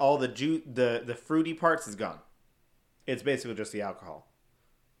 Syrup, but all the fruity parts is gone. It's basically just the alcohol.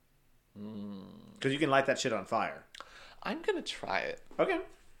 Because you can light that shit on fire. I'm going to try it. Okay.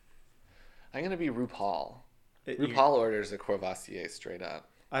 I'm going to be RuPaul. RuPaul orders a Courvoisier straight up.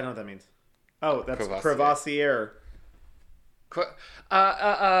 I don't know what that means. Oh, that's Courvoisier.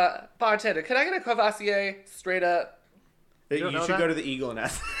 Bartender, can I get a Courvoisier straight up? You should go to the Eagle and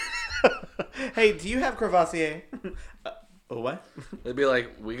ask. Hey, do you have Courvoisier? What? They'd be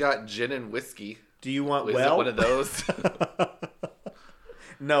like, we got gin and whiskey. Do you want Is it one of those?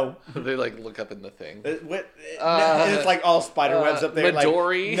 No. They like look up in the thing. It's like all spider webs up there.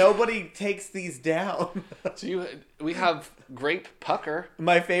 Midori. Like, nobody takes these down. We have grape pucker.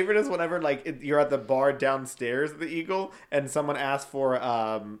 My favorite is whenever like you're at the bar downstairs at the Eagle and someone asks for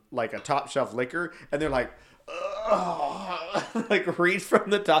like a top shelf liquor and they're like, like reach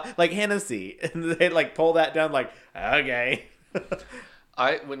from the top, like Hennessy, and they like pull that down like, okay.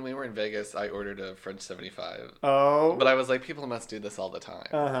 When we were in Vegas, I ordered a French 75. Oh. But I was like, people must do this all the time.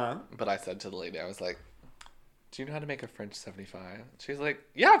 Uh-huh. But I said to the lady, I was like, do you know how to make a French 75? She's like,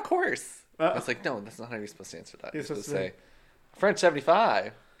 yeah, of course. I was like, no, that's not how you're supposed to answer that. You're supposed to say, French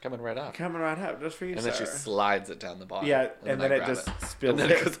 75, coming right up. Coming right up, just for you, and then she slides it down the bar. Yeah, and then it just spills. And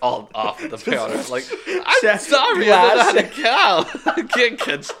then it goes all off the counter. Like, I'm sorry, I don't know how to count. I can't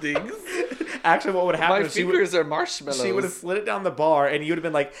catch things. Actually, what would happen My fingers are marshmallows. She would have slid it down the bar, and you would have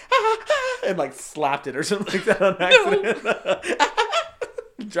been like, and like slapped it or something like that on accident.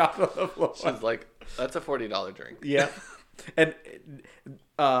 Dropped it on the floor. She's like, that's a $40 drink. Yeah. And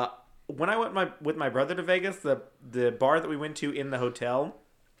when I went with my brother to Vegas, the bar that we went to in the hotel,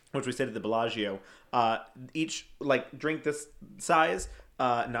 which we stayed at the Bellagio, each like drink this size,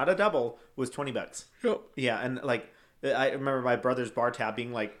 not a double, was $20. Yep. Yeah, and like I remember my brother's bar tab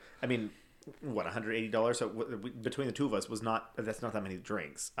being like, I mean, what, $180? So between the two of us that's not that many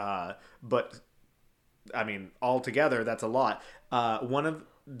drinks. But I mean, altogether that's a lot. One of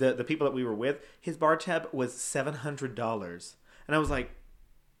the people that we were with, his bar tab was $700, and I was like,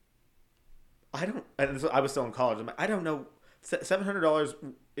 I was still in college. I'm like, I don't know. $700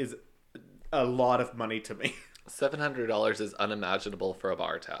 is a lot of money to me. $700 is unimaginable for a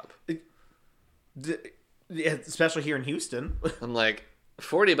bar tab. Especially here in Houston. I'm like,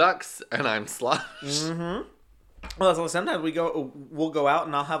 $40 and I'm sloshed. Mm-hmm. Well, so sometimes we'll go out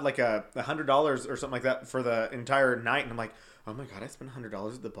and I'll have like $100 or something like that for the entire night, and I'm like, oh my god, I spent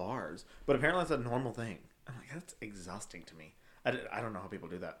 $100 at the bars. But apparently that's a normal thing. I'm like, that's exhausting to me. I don't know how people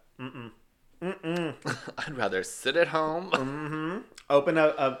do that. I'd rather sit at home. Mm-hmm. Open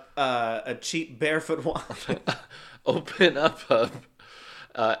a cheap barefoot wine. Open up a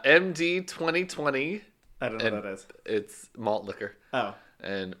MD 2020. I don't know what that is. It's malt liquor. Oh.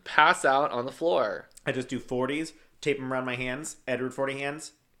 And pass out on the floor. I just do 40s, tape them around my hands, Edward 40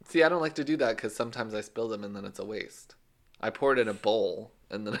 hands. See, I don't like to do that because sometimes I spill them and then it's a waste. I pour it in a bowl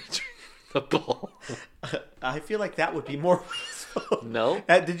and then I drink the bowl. I feel like that would be more wasteful. No?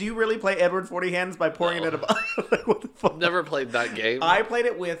 Did you really play Edward 40 hands by pouring it in a bowl? Like, what the fuck? Never played that game. I played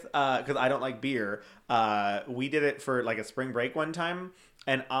it with, because I don't like beer. We did it for like a spring break one time,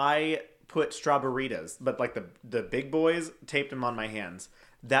 and I put strawberries, but like the big boys, taped them on my hands.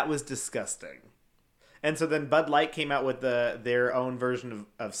 That was disgusting. And so then Bud Light came out with their own version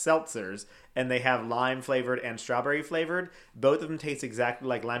of seltzers, and they have lime flavored and strawberry flavored. Both of them taste exactly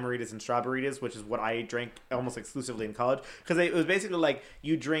like Lime-A-Ritas and Strawberries, which is what I drank almost exclusively in college. Because it was basically like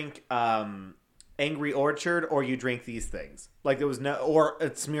you drink Angry Orchard or you drink these things. Like there was no, or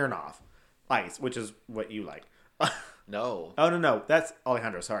Smirnoff Ice, which is what you like. No. Oh no, that's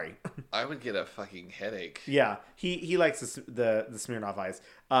Alejandro. Sorry. I would get a fucking headache. Yeah, he likes the Smirnoff Ice.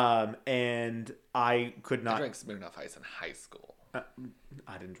 And I could I not. drank Smirnoff Ice in high school.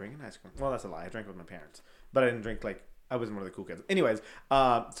 I didn't drink in high school. Well, that's a lie. I drank with my parents, but I didn't drink like I wasn't one of the cool kids. Anyways,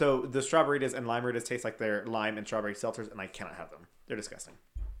 so the Strawberrytas and Limeritas taste like they're lime and strawberry seltzers, and I cannot have them. They're disgusting.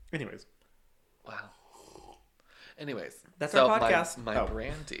 Anyways, Wow. Anyways, That's so our podcast. My Oh.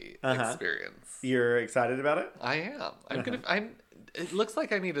 brandy Uh-huh. experience. you're excited about it? I am. I'm. It looks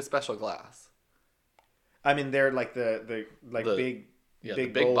like I need a special glass. I mean, they're like the big Yeah,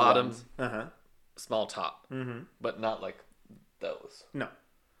 big the big bowl bottom, ones. Uh-huh. small top, but not like those. No.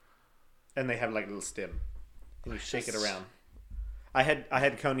 And they have like a little stem. And you shake it around. I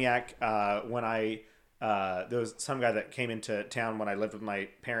had cognac when there was some guy that came into town when I lived with my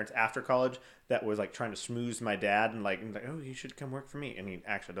parents after college that was like trying to schmooze my dad and like, oh, you should come work for me. And he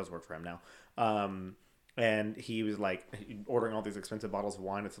actually does work for him now. And he was like ordering all these expensive bottles of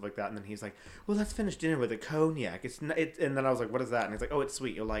wine and stuff like that. And then he's like, well, let's finish dinner with a cognac. And then I was like, what is that? And he's like, oh, it's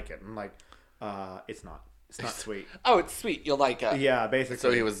sweet. You'll like it. And I'm like, it's not. It's not sweet. Oh, it's sweet. You'll like it. Yeah, basically. So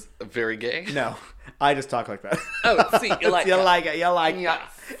he was very gay. No, I just talk like that. Oh, it's sweet. You like you it. like it. You like Yes.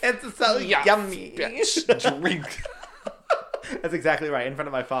 it. It's so Yes, yummy. bitch. Drink. That's exactly right. In front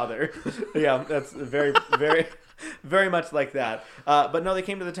of my father. Yeah, that's very, very, very much like that. But no, they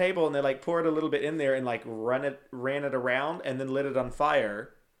came to the table and they like poured a little bit in there and like ran it around and then lit it on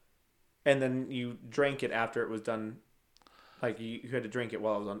fire, and then you drank it after it was done. Like you had to drink it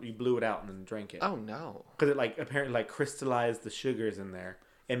while it was on. You blew it out and then drank it. Oh no. Because it like apparently like crystallized the sugars in there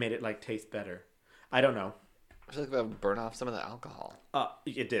and made it like taste better. I don't know. I feel like that would burn off some of the alcohol.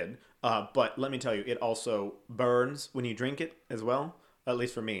 It did. But let me tell you, it also burns when you drink it as well. At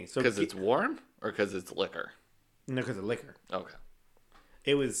least for me. So Because it's warm or because it's liquor? no, because of liquor. Okay.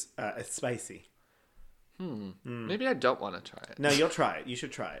 It was spicy. Maybe I don't want to try it. No, you'll try it. You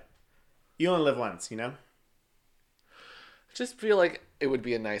should try it. You only live once, you know? I just feel like it would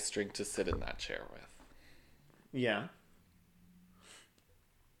be a nice drink to sit in that chair with. Yeah.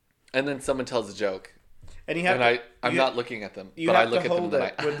 And then someone tells a joke, And you have and to, I'm you- not looking at them, You but I have look to at them hold and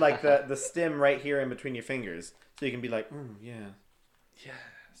it then with like the stem right here in between your fingers, so you can be like, yeah,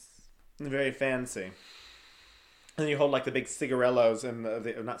 Yes. very fancy. And then you hold like the big cigarellos and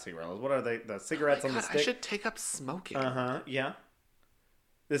the not cigarellos. What are they? The cigarettes on the God, I stick. should take up smoking. Yeah.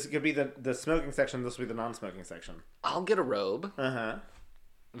 This could be the smoking section. This will be the non-smoking section. I'll get a robe,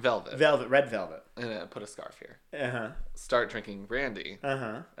 velvet, Red velvet. and put a scarf here. Uh-huh. Start drinking brandy,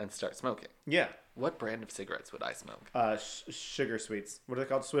 and start smoking. Yeah. What brand of cigarettes would I smoke? Sugar sweets. What are they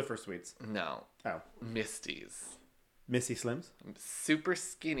called? Swiffer sweets. No. Oh. Misties. Missy Slims. Super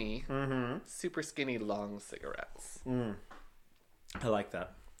skinny, long cigarettes. I like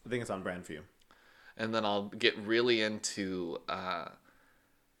that. I think it's on brand for you. And then I'll get really into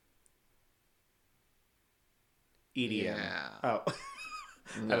EDM. Yeah. Oh.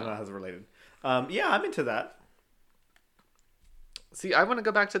 I don't know how it's related. Yeah, I'm into that. See, I want to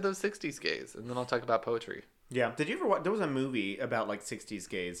go back to those 60s gays, and then I'll talk about poetry. Yeah. Did you ever watch? There was a movie about like 60s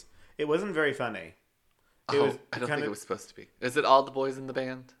gays. It wasn't very funny. It was I don't kind think of, it was supposed to be. Is it all the boys in the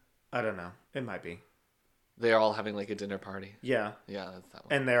band? I don't know. It might be. They're all having like a dinner party. Yeah. Yeah, that's that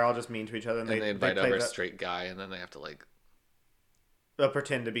one. And they're all just mean to each other, and And they invite play over a straight guy, and then they have to like.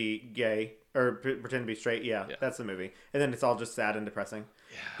 pretend to be gay or pretend to be straight. Yeah, that's the movie. And then it's all just sad and depressing.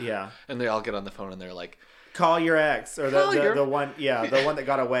 Yeah. And they all get on the phone, and they're like, Call your ex or Call the, your- the one. Yeah, the one that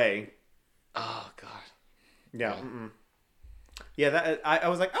got away. "Oh God." Yeah. Yeah, that I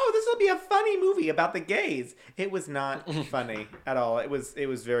was like, oh, this will be a funny movie about the gays. It was not funny at all. It was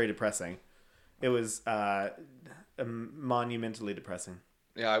very depressing. It was monumentally depressing.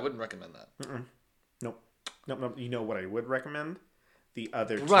 Yeah, I wouldn't recommend that. Nope. You know what I would recommend? The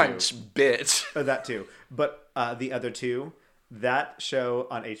other two. Brunch, bitch. That too. But the other two, that show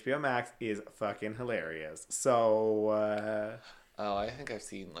on HBO Max is fucking hilarious. So Oh, I think I've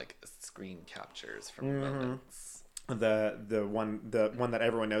seen like screen captures from moments. the one that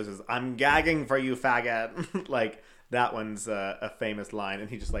everyone knows is "I'm gagging for you, faggot." Like that one's a famous line, and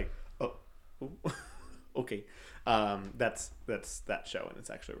he just like, oh, okay. That's that show, and it's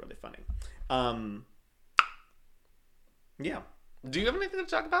actually really funny. Yeah. Do you have anything to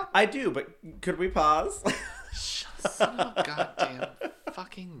talk about? I do, but could we pause? Son of a goddamn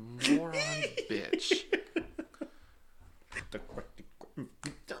fucking moron, bitch.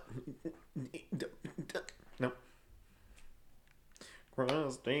 No.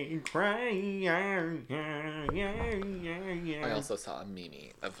 Krusty Krab. I also saw a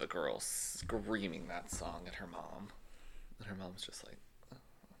meme of a girl screaming that song at her mom. And her mom's just like...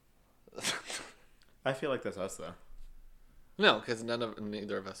 I feel like that's us though. No, because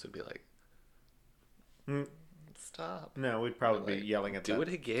neither of us would be like, Mm, stop. no, we'd probably be Like, yelling at do that.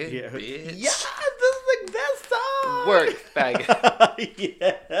 it again, Yeah, bitch. yes, this is the best song. Work, faggot.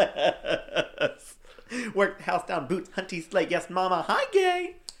 Yes. Work, house down, boots, hunty, slay. Yes, mama, hi,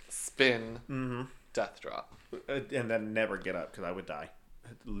 gay. Spin. Mm-hmm. Death drop. And then never get up because I would die.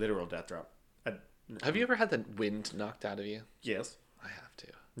 Literal death drop. Have you ever had the wind knocked out of you? Yes. I have to.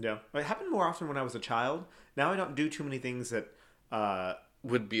 Yeah. It happened more often when I was a child. Now I don't do too many things that.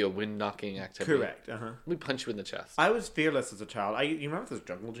 Would be a wind knocking activity. Correct. Uh-huh. We punch you in the chest. I was fearless as a child. You remember those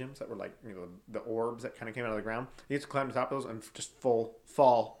jungle gyms that were like, the orbs that kind of came out of the ground? I used to climb the top of those and just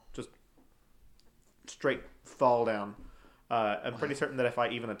fall. Just straight fall down. I'm pretty certain that if I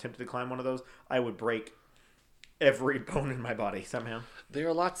even attempted to climb one of those, I would break every bone in my body somehow. They're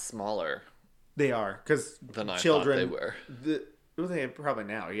a lot smaller They are, because than I children. thought they were. Well, they probably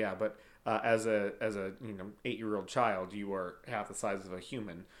now, yeah, but as a 8-year-old child, you are half the size of a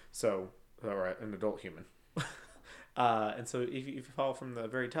human, or an adult human, and so if you fall from the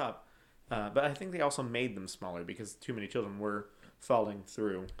very top, but I think they also made them smaller because too many children were falling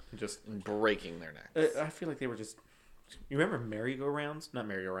through, just Breaking their necks. I feel like they were just. You remember merry-go-rounds? Not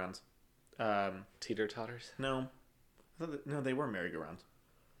merry-go-rounds. Teeter-totters? No, no, they were merry-go-rounds.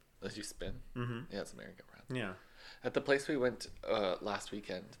 As you spin? Mm-hmm. Yeah, it's a merry-go-round. Yeah. At the place we went last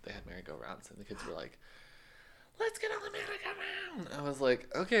weekend, they had merry-go-rounds, and the kids were like, let's get on the merry-go-round. I was like,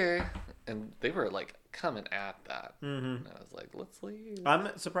 okay. And they were like coming at that. Mm-hmm. And I was like, let's leave. I'm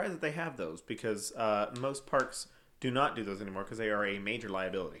surprised that they have those because most parks do not do those anymore because they are a major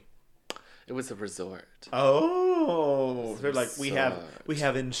liability. It was a resort. Oh, they're like we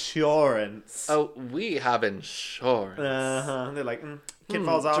have insurance. Oh, we have insurance. They're like kid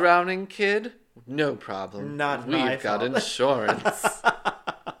falls off. Drowning kid? No problem. Not my We've got fault. insurance.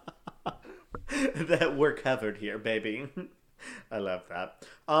 That we're covered here, baby. I love that.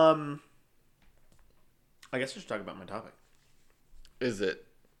 I guess I should talk about my topic. Is it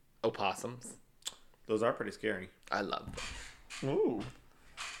opossums? Those are pretty scary. I love them. Ooh.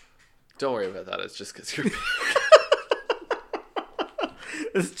 Don't worry about that. It's just because you're big.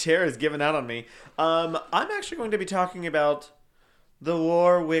 This chair is giving out on me. I'm actually going to be talking about the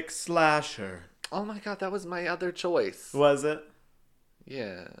Warwick slasher. Oh my god, that was my other choice. Was it?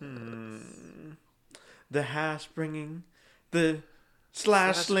 Yeah. The hash bringing, the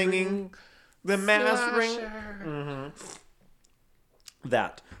slash slinging, the mask ring. Mm-hmm.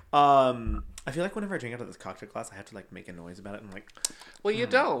 That. I feel like whenever I drink out of this cocktail glass, I have to like make a noise about it and like. Well, you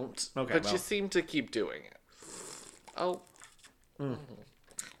don't. Okay, but well. you seem to keep doing it. Oh.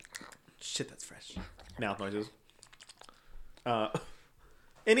 Shit, that's fresh. Mouth noises.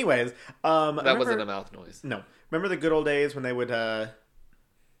 Anyways, That wasn't a mouth noise. No. Remember the good old days when they would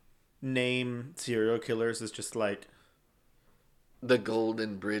name serial killers as just like The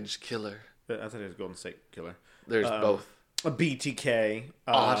Golden Bridge Killer. I thought it was Golden State Killer. There's both. A BTK.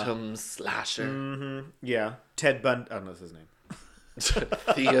 Autumn Slasher. Mm-hmm. Yeah. Ted Bundy. Oh, no, that's his name.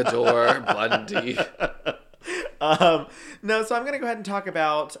 Theodore Bundy. No, so I'm going to go ahead and talk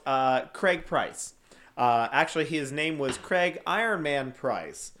about Craig Price. Actually, his name was Craig Iron Man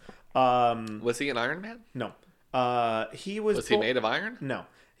Price. Was he an Iron Man? No. He was... Was he made of iron? No.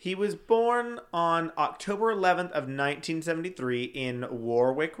 He was born on October 11th of 1973 in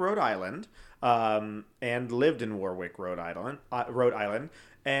Warwick, Rhode Island, and lived in Warwick, Rhode Island.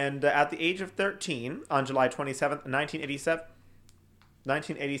 And at the age of 13, on July 27th,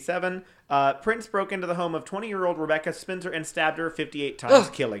 1987, Prince broke into the home of 20-year-old Rebecca Spencer and stabbed her 58 times,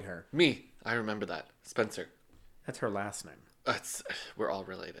 killing her. Me. I remember that. Spencer. That's her last name. We're all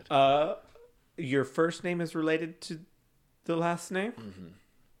related. Your first name is related to the last name? Mm-hmm.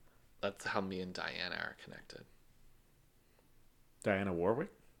 That's how me and Diana are connected. Diana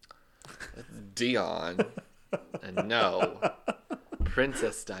Warwick? It's Dion. And no.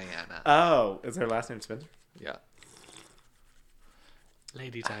 Princess Diana. Oh, is her last name Spencer? Yeah.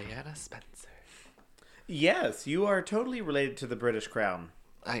 Lady Diana Spencer. Yes, you are totally related to the British Crown.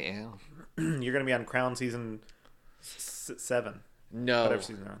 I am. You're going to be on Crown season 7. No. Whatever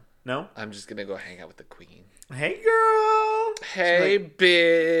season they're on. No? I'm just going to go hang out with the queen. Hey, girl! Hey, like,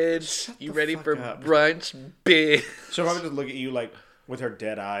 bitch. You the ready fuck for up. brunch, bitch? She'll probably just look at you like with her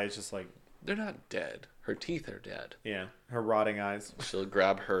dead eyes, just like... They're not dead. Her teeth are dead. Yeah, her rotting eyes. She'll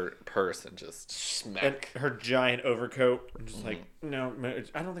grab her purse and just smack. And her giant overcoat. And just like, no,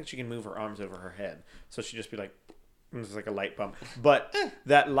 I don't think she can move her arms over her head. So she'd just be like, it's like a light bump. But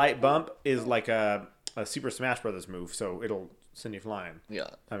that light bump is like a Super Smash Brothers move, so it'll send you flying. Yeah.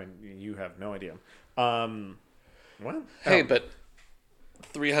 I mean, you have no idea. Well, Hey, but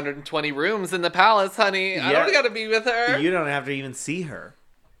 320 rooms in the palace, honey. I Yeah. don't gotta be with her. You don't have to even see her.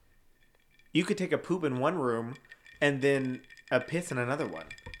 You could take a poop in one room and then a piss in another one.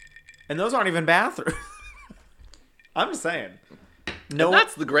 And those aren't even bathrooms. I'm just saying. And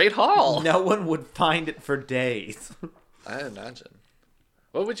that's the Great Hall. No one would find it for days. I imagine.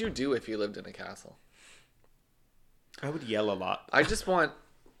 What would you do if you lived in a castle? I would yell a lot. I just want...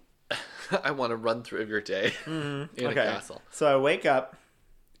 I want to run through your day in a castle. So I wake up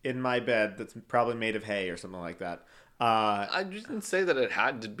in my bed that's probably made of hay or something like that. I didn't say that it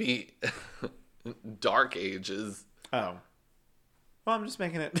had to be Dark Ages. Oh. Well, I'm just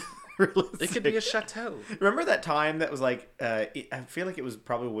making it realistic. It could be a chateau. Remember that time that was like, I feel like it was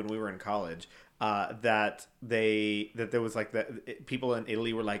probably when we were in college, that there was like people in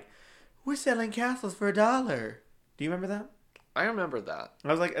Italy were like, we're selling castles for $1. Do you remember that? I remember that. I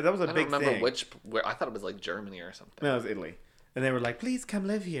was like, that was a big thing. I don't remember where. I thought it was like Germany or something. No, it was Italy. And they were like, please come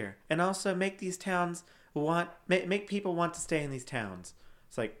live here. And also make these towns make people want to stay in these towns.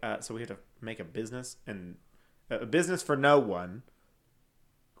 It's like, so we had to make a business, and a business for no one,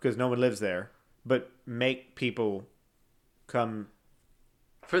 because no one lives there, but make people come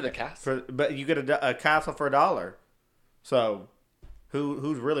for the castle. But you get a castle for $1. So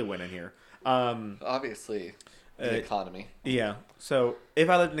who's really winning here? Obviously, the economy. Yeah. So if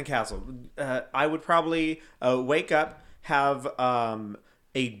I lived in a castle, I would probably wake up, have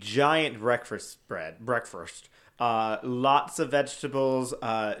a giant breakfast spread. Lots of vegetables,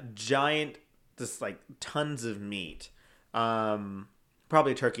 giant, just like tons of meat.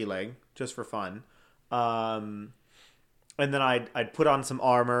 Probably a turkey leg, just for fun. And then I'd put on some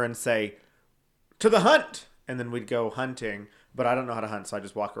armor and say, to the hunt! And then we'd go hunting. But I don't know how to hunt, so I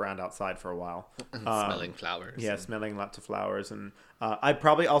just walk around outside for a while. Smelling flowers. Yeah, smelling lots of flowers. And I'd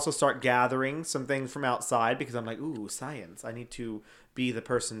probably also start gathering some things from outside, because I'm like, ooh, science. I need to be the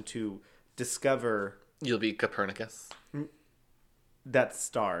person to discover... You'll be Copernicus. That's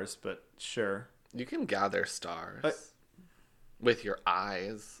stars, but sure. You can gather stars with your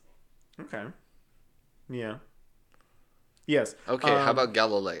eyes. Okay. Yeah. Yes. Okay, how about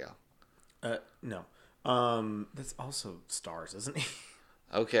Galileo? No. That's also stars, isn't he?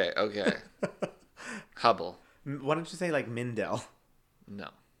 Okay. Hubble. Why don't you say like Mendel? No.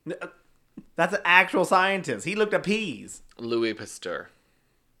 That's an actual scientist. He looked at peas. Louis Pasteur.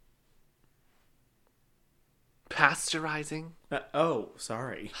 Pasteurizing?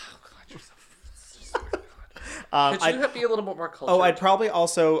 Sorry. Oh, God, you're so... Could you be a little bit more cultured? I'd probably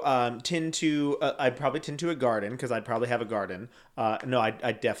also tend to a garden, because I'd probably have a garden. No,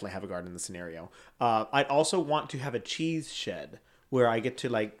 I'd definitely have a garden in the scenario. I'd also want to have a cheese shed where I get to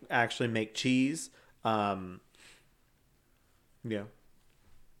like actually make cheese. Yeah.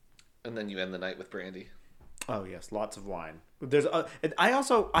 And then you end the night with brandy. Oh yes, lots of wine.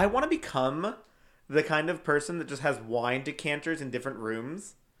 I want to become the kind of person that just has wine decanters in different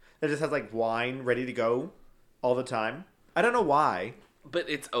rooms. That just has like wine ready to go all the time. I don't know why. But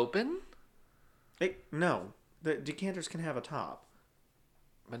it's open? No. The decanters can have a top.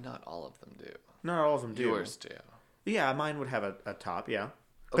 But not all of them do. Not all of them do. Yours do. Yeah, mine would have a top, yeah.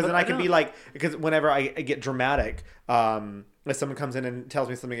 Because then I can be like... Because whenever I get dramatic, if someone comes in and tells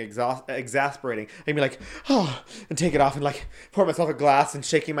me something exasperating, I can be like, oh, and take it off and like pour myself a glass and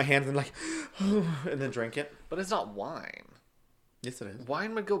shaking my hands and like, oh, and then drink it. But it's not wine. Yes, it is.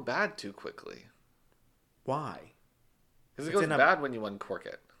 Wine would go bad too quickly. Why? Because it goes bad when you uncork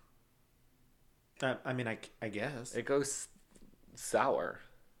it. I mean, I guess. It goes sour.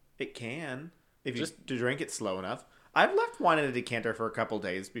 It can. If you just drink it slow enough. I've left wine in a decanter for a couple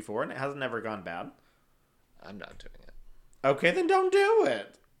days before, and it hasn't ever gone bad. I'm not doing it. Okay, then don't do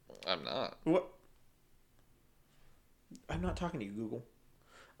it. I'm not. What? I'm not talking to you, Google.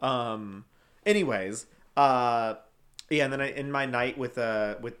 Anyways, yeah, and then I end my night with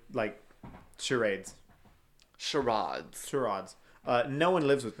like charades. Charades. No one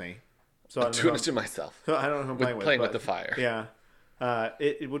lives with me, so I'm doing it to myself. I don't know who I'm playing with. Playing with the fire. Yeah,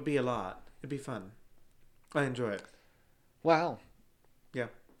 it would be a lot. It'd be fun. I enjoy it. Wow. Yeah.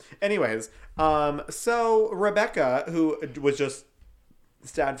 Anyways, so Rebecca, who was just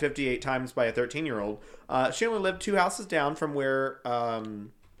stabbed 58 times by a 13-year-old, she only lived 2 houses down from where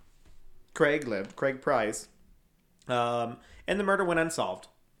Craig lived, Craig Price, and the murder went unsolved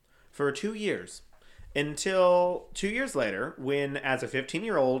for 2 years. Until 2 years later, when, as a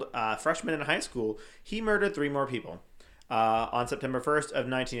 15-year-old freshman in high school, he murdered 3 more people. On September 1st of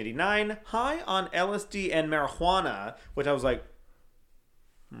 1989, high on LSD and marijuana, which I was like,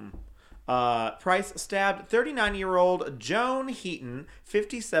 Price stabbed 39-year-old Joan Heaton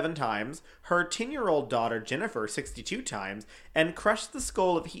 57 times, her 10-year-old daughter Jennifer 62 times, and crushed the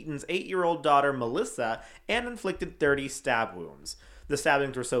skull of Heaton's 8-year-old daughter Melissa and inflicted 30 stab wounds. The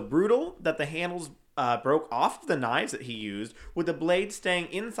stabbings were so brutal that the handles broke off the knives that he used, with the blade staying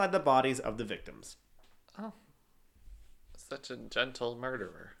inside the bodies of the victims. Oh, such a gentle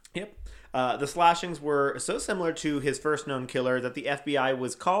murderer. Yep. The slashings were so similar to his first known killer that the FBI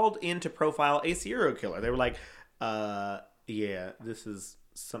was called in to profile a serial killer. They were like, yeah, this is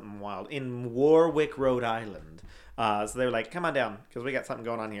something wild. In Warwick, Rhode Island. So they were like, come on down, because we got something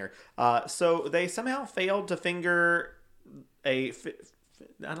going on here. So they somehow failed to finger a...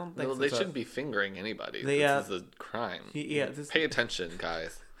 I don't think well, they shouldn't be fingering anybody. This is a crime. Pay attention,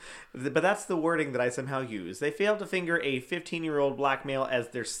 guys. But that's the wording that I somehow use. They failed to finger a 15-year-old black male as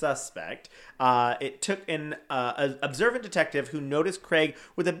their suspect. It took an observant detective who noticed Craig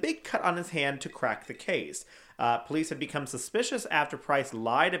with a big cut on his hand to crack the case. Police had become suspicious after Price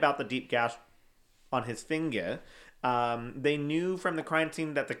lied about the deep gash on his finger. They knew from the crime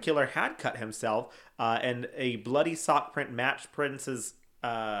scene that the killer had cut himself, and a bloody sock print matched Price's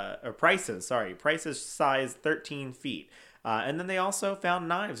size 13 feet. And then they also found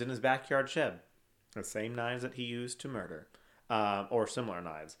knives in his backyard shed. The same knives that he used to murder. Or similar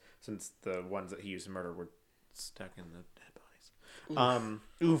knives, since the ones that he used to murder were stuck in the dead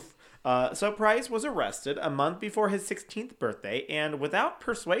bodies. So Price was arrested a month before his 16th birthday, and without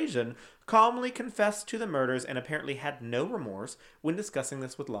persuasion, calmly confessed to the murders and apparently had no remorse when discussing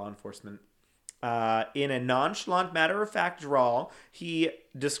this with law enforcement. In a nonchalant, matter-of-fact drawl, he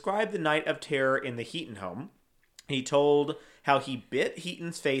described the night of terror in the Heaton home. He told how he bit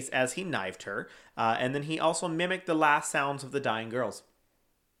Heaton's face as he knifed her, and then he also mimicked the last sounds of the dying girls.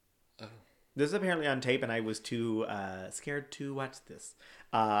 Oh. This is apparently on tape, and I was too scared to watch this.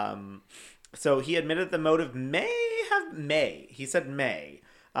 So he admitted the motive may. He said may,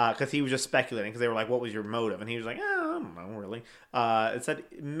 because he was just speculating, because they were like, what was your motive? And he was like, I don't know, really. It said,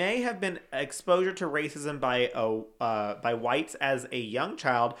 may have been exposure to racism by whites as a young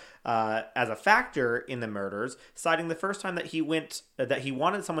child as a factor in the murders, citing the first time that he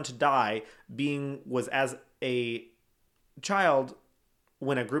wanted someone to die was as a child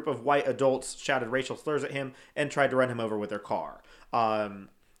when a group of white adults shouted racial slurs at him and tried to run him over with their car.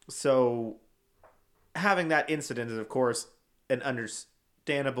 So having that incident is, of course, an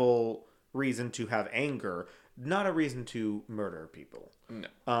understandable reason to have anger, not a reason to murder people.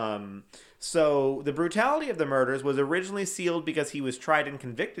 No. So the brutality of the murders was originally sealed because he was tried and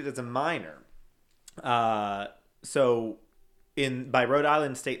convicted as a minor. So by Rhode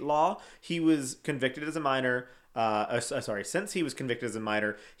Island state law, he was convicted as a minor. Since he was convicted as a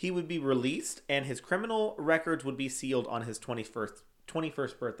minor, he would be released and his criminal records would be sealed on his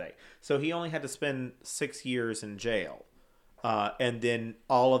 21st birthday. So he only had to spend 6 years in jail. And then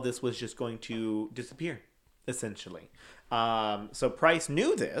all of this was just going to disappear, essentially. So Price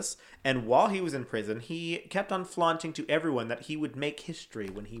knew this, and while he was in prison, he kept on flaunting to everyone that he would make history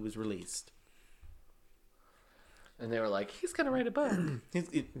when he was released. And they were like, he's going to write a book.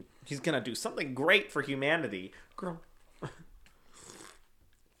 He's going to do something great for humanity. Girl.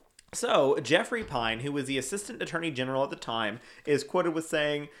 So, Jeffrey Pine, who was the Assistant Attorney General at the time, is quoted with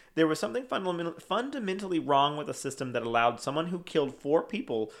saying, there was something fundamentally wrong with a system that allowed someone who killed 4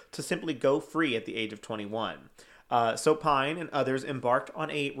 people to simply go free at the age of 21. So Pine and others embarked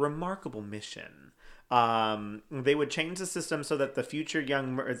on a remarkable mission. They would change the system so that future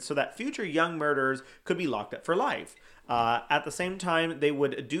young murderers could be locked up for life. At the same time, they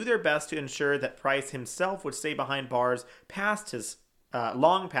would do their best to ensure that Price himself would stay behind bars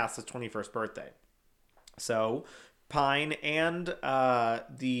long past his 21st birthday. So Pine and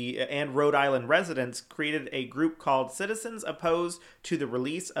Rhode Island residents created a group called Citizens Opposed to the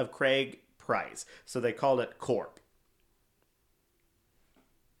Release of Craig Price. So they called it CORP.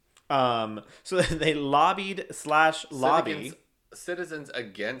 So they lobbied / Citizens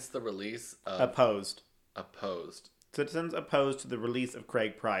against the release of... Opposed. Citizens opposed to the release of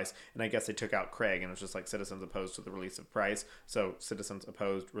Craig Price. And I guess they took out Craig and it was just like citizens opposed to the release of Price. So citizens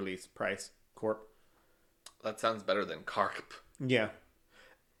opposed, release, Price, Corp. That sounds better than CARP. Yeah.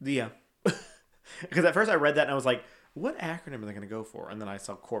 Because at first I read that and I was like, what acronym are they going to go for? And then I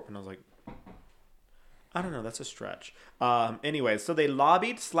saw Corp and I was like, I don't know, that's a stretch. Anyway, so they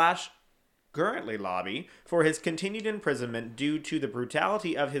lobbied / currently lobby for his continued imprisonment due to the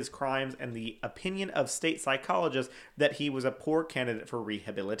brutality of his crimes and the opinion of state psychologists that he was a poor candidate for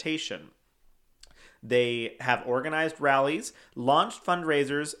rehabilitation. They have organized rallies, launched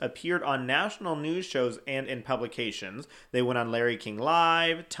fundraisers, appeared on national news shows and in publications. They went on Larry King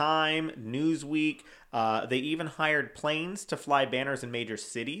Live, Time, Newsweek. They even hired planes to fly banners in major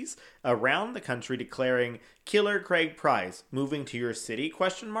cities around the country declaring, "Killer Craig Price, moving to your city? ?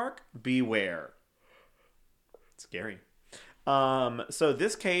 Beware." Scary. So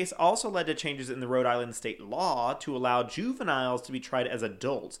this case also led to changes in the Rhode Island state law to allow juveniles to be tried as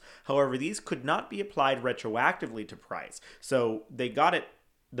adults. However, these could not be applied retroactively to Price. So they got it,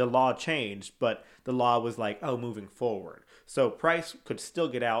 the law changed, but the law was like, oh, moving forward. So Price could still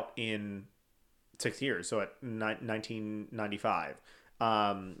get out in 6 years, so at 1995,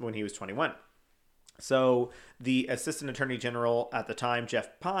 when he was 21. So the assistant attorney general at the time,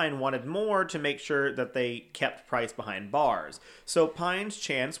 Jeff Pine, wanted more to make sure that they kept Price behind bars. So Pine's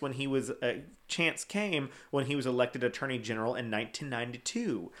chance came when he was elected attorney general in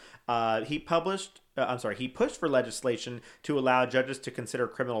 1992. He pushed for legislation to allow judges to consider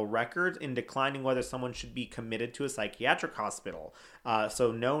criminal records in declining whether someone should be committed to a psychiatric hospital.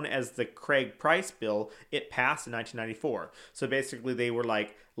 So known as the Craig Price Bill, it passed in 1994. So basically they were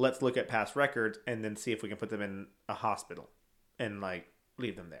like, let's look at past records and then see if we can put them in a hospital and like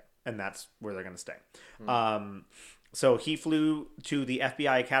leave them there. And that's where they're going to stay. So he flew to the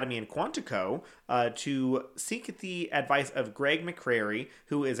FBI Academy in Quantico to seek the advice of Greg McCrary,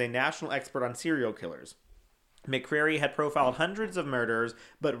 who is a national expert on serial killers. McCrary had profiled hundreds of murderers,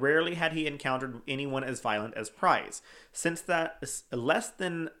 but rarely had he encountered anyone as violent as Price. Since that less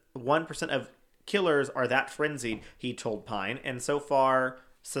than 1% of killers are that frenzied, he told Pine, and so far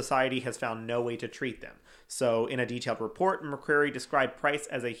society has found no way to treat them. So, in a detailed report, McCrary described Price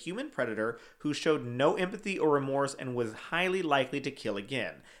as a human predator who showed no empathy or remorse and was highly likely to kill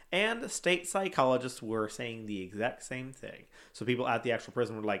again. And state psychologists were saying the exact same thing. So people at the actual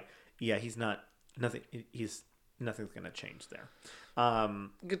prison were like, yeah, nothing's going to change there.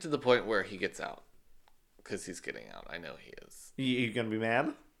 Get to the point where he gets out. Because he's getting out. I know he is. You going to be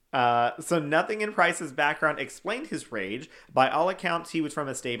mad? So nothing in Price's background explained his rage. By all accounts, he was from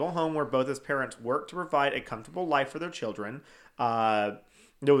a stable home where both his parents worked to provide a comfortable life for their children. There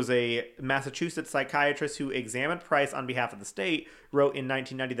was a Massachusetts psychiatrist who examined Price on behalf of the state, wrote in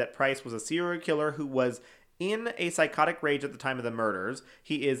 1990 that Price was a serial killer who was in a psychotic rage at the time of the murders.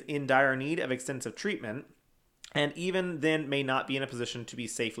 He is in dire need of extensive treatment, and even then may not be in a position to be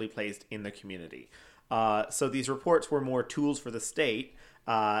safely placed in the community. So these reports were more tools for the state.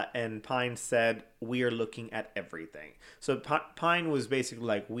 And Pine said, we are looking at everything. So Pine was basically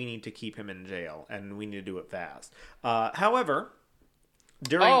like, we need to keep him in jail and we need to do it fast. However,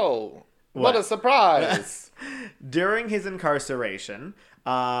 what a surprise. During his incarceration,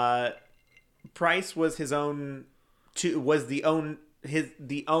 Price was his own tool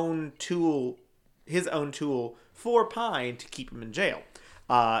for Pine to keep him in jail.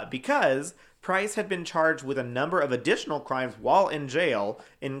 Because Price had been charged with a number of additional crimes while in jail,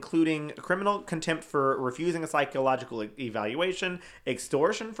 including criminal contempt for refusing a psychological evaluation,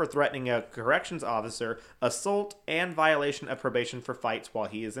 extortion for threatening a corrections officer, assault, and violation of probation for fights while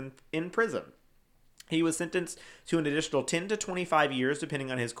he is in prison. He was sentenced to an additional 10 to 25 years,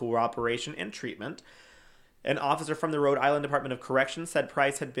 depending on his cooperation and treatment. An officer from the Rhode Island Department of Corrections said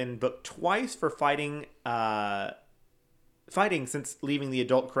Price had been booked twice for fighting since leaving the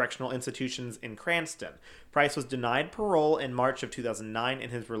adult correctional institutions in Cranston. Price was denied parole in March of 2009,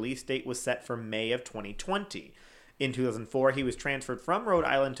 and his release date was set for May of 2020. In 2004, he was transferred from Rhode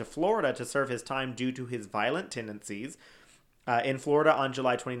Island to Florida to serve his time due to his violent tendencies. In Florida, on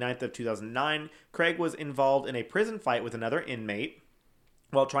July 29th of 2009, Craig was involved in a prison fight with another inmate.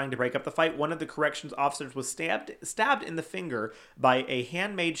 While trying to break up the fight, one of the corrections officers was stabbed in the finger by a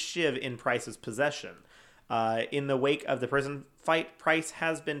handmade shiv in Price's possession. In the wake of the prison fight, Price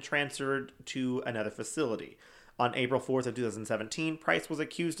has been transferred to another facility. On April 4th of 2017, Price was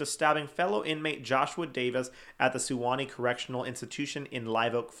accused of stabbing fellow inmate Joshua Davis at the Suwannee Correctional Institution in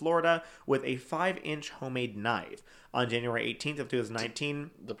Live Oak, Florida, with a 5-inch homemade knife. On January 18th of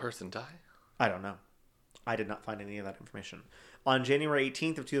 2019... Did the person die? I don't know. I did not find any of that information. On January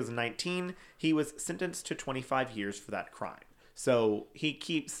 18th of 2019, he was sentenced to 25 years for that crime. So he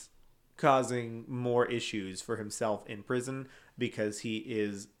keeps causing more issues for himself in prison because he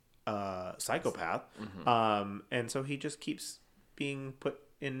is a psychopath. Mm-hmm. And so he just keeps being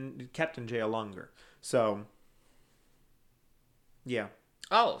kept in jail longer. So, yeah.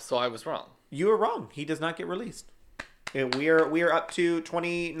 Oh, so I was wrong. You were wrong. He does not get released. We are up to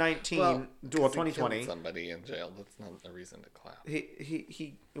 2019, 2020. He killed somebody in jail. That's not a reason to clap.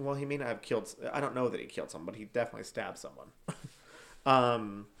 He may not have killed. I don't know that he killed someone, but he definitely stabbed someone.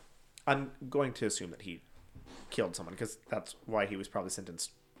 I'm going to assume that he killed someone because that's why he was probably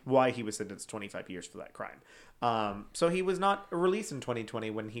sentenced. Why he was sentenced 25 years for that crime. So he was not released in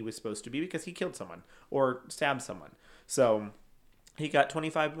 2020 when he was supposed to be because he killed someone or stabbed someone. So he got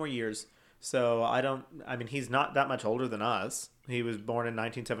 25 more years. So I mean, he's not that much older than us. He was born in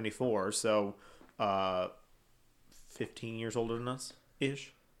 1974. So 15 years older than us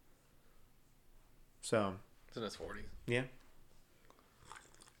ish. So He's in his 40s. yeah.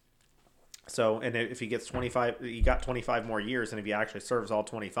 So, and if he gets 25, he got 25 more years, and if he actually serves all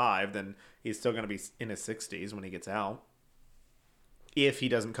 25, then he's still going to be in his 60s when he gets out. If he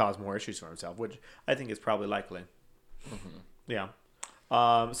doesn't cause more issues for himself, which I think is probably likely. Mm-hmm. Yeah.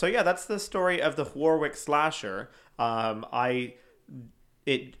 So yeah, that's the story of the Warwick slasher. I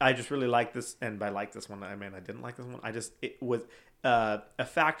just really like this, and by like this one, I mean I didn't like this one. It was a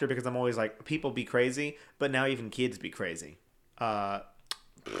factor because I'm always like, people be crazy, but now even kids be crazy.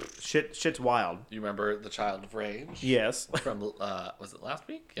 Shit's wild. You remember the Child of Rage? Yes. From was it last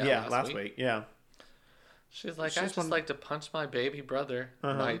week? Yeah, last week. Yeah. She's like, I just like to punch my baby brother,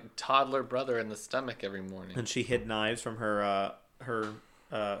 my toddler brother, in the stomach every morning. And she hid knives from her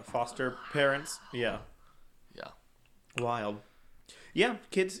foster parents. Yeah. Yeah. Wild. Yeah,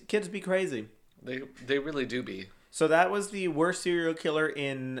 kids be crazy. They really do be. So that was the worst serial killer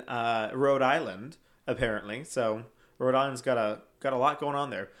in Rhode Island, apparently. So Rhode Island's got a lot going on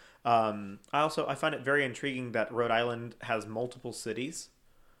there. I find it very intriguing that Rhode Island has multiple cities,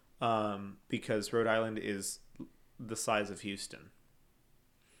 because Rhode Island is the size of Houston.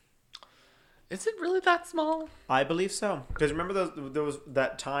 Is it really that small? I believe so. Because remember there was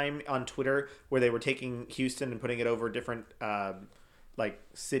that time on Twitter where they were taking Houston and putting it over different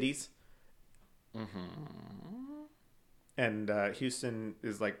cities. Mm-hmm. And Houston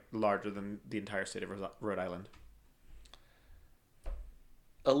is larger than the entire state of Rhode Island.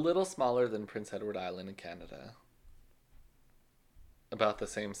 A little smaller than Prince Edward Island in Canada. About the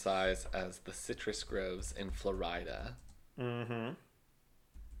same size as the citrus groves in Florida. Mm-hmm.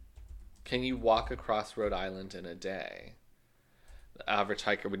 Can you walk across Rhode Island in a day? The average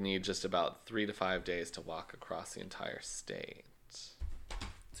hiker would need just about 3 to 5 days to walk across the entire state.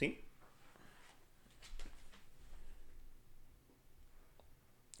 See?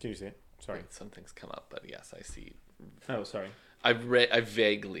 Can you see it? Sorry. Wait, something's come up, but yes, I see. Oh, sorry. I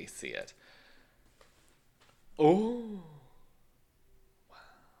vaguely see it. Oh.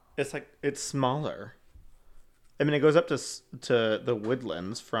 It's smaller. I mean, it goes up to the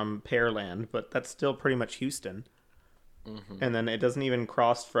Woodlands from Pearland, but that's still pretty much Houston. Mm-hmm. And then it doesn't even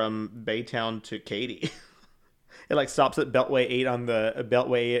cross from Baytown to Katy. It stops at Beltway 8 on the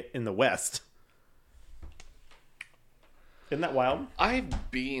Beltway in the west. Isn't that wild?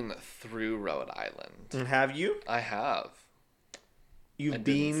 I've been through Rhode Island. And have you? I have. You've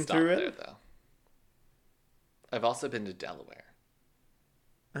been through it? There, though. I've also been to Delaware.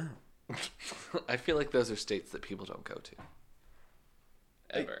 Oh. I feel like those are states that people don't go to.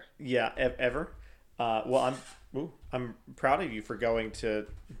 Ever. Yeah, ever. Well, I'm proud of you for going to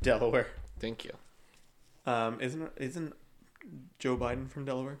Delaware. Thank you. Isn't Joe Biden from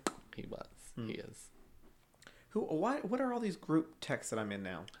Delaware? He was. He is. What are all these group texts that I'm in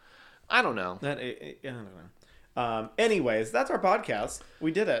now? I don't know. I don't know. Anyways, that's our podcast.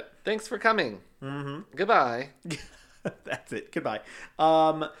 We did it. Thanks for coming. Mm-hmm. Goodbye. That's it. Goodbye.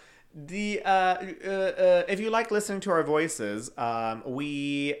 If you like listening to our voices,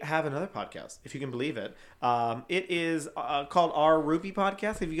 we have another podcast, if you can believe it. It is called Our Rupee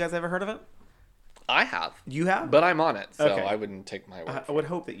Podcast. Have you guys ever heard of it? I have. You have? But I'm on it, so okay. I wouldn't take my word. I would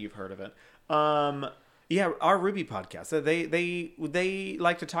hope that you've heard of it. Yeah, Our Ruby Podcast. So they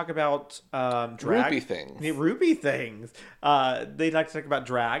like to talk about drag. Rupee things. Rupee things. They like to talk about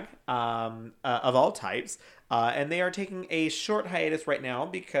drag of all types. And they are taking a short hiatus right now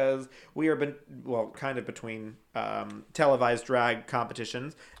because we are kind of between televised drag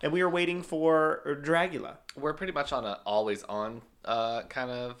competitions, and we are waiting for Dragula. We're pretty much on an always on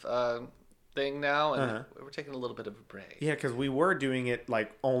kind of thing now, and we're taking a little bit of a break. Yeah, because we were doing it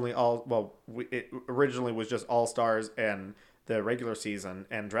it originally was just All Stars and the regular season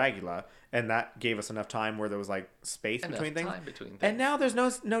and Dragula, and that gave us enough time where there was space between things. And now there's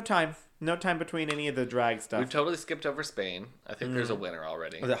no time between any of the drag stuff. We've totally skipped over Spain. I think there's a winner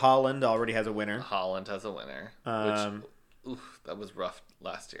already. Holland already has a winner. Holland has a winner. That was rough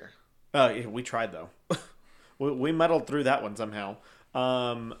last year. Yeah, we tried though. we muddled through that one somehow.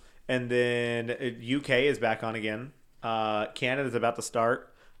 And then UK is back on again. Canada's about to start.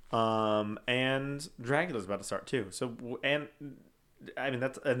 And Dragula's about to start too. So, and I mean,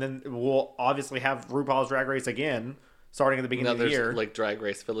 and then we'll obviously have RuPaul's Drag Race again. starting at the beginning Now of the there's year. like Drag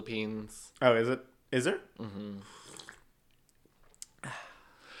Race Philippines. Oh, is it? Is there?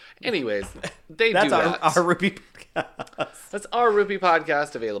 Anyways, they That's do that. our Rupee podcast. That's Our Rupee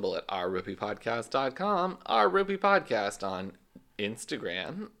Podcast, available at ourrupeepodcast.com, Our Rupee Podcast on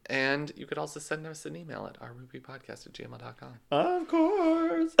Instagram, and you could also send us an email at ourrupeepodcast@gmail.com. Of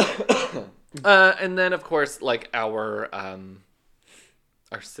course. And then, of course, like our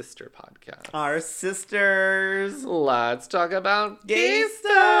sister podcast. Our sisters. Let's talk about Gay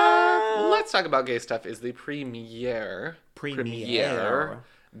Stuff. Let's Talk About Gay Stuff is the premiere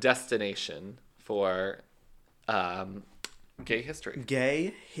destination for gay history.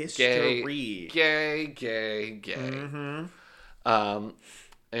 Gay history. Gay. Mm-hmm.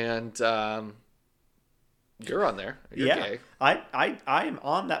 And you're on there. You're gay. I am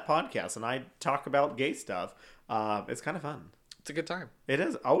on that podcast and I talk about gay stuff. It's kind of fun. It's a good time. It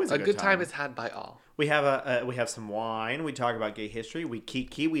is always a good time is had by all. We have we have some wine. We talk about gay history. We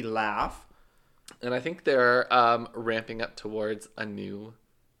kiki. We laugh. And I think they're ramping up towards a new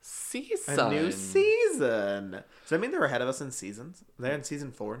season. Does that mean they're ahead of us in seasons? They're in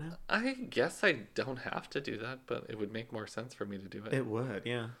season 4 now? I guess I don't have to do that, but it would make more sense for me to do it. It would,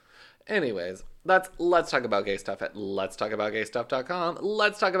 yeah. Anyways, that's Let's Talk About Gay Stuff at letstalkaboutgaystuff.com.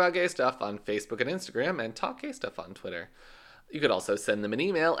 Let's Talk About Gay Stuff on Facebook and Instagram, and Talk Gay Stuff on Twitter. You could also send them an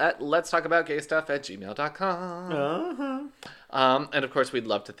email at letstalkaboutgaystuff@gmail.com. And of course, we'd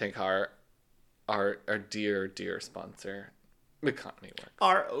love to thank our dear sponsor, Economy Works.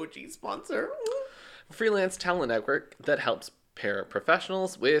 Our OG sponsor. Freelance talent network that helps pair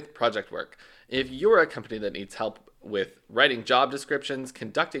professionals with project work. If you're a company that needs help with writing job descriptions,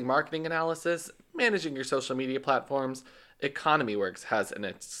 conducting marketing analysis, managing your social media platforms, Economy Works has an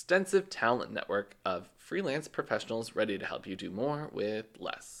extensive talent network of freelance professionals ready to help you do more with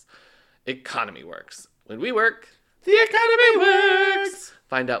less. Economy Works. When we work, The Economy Works.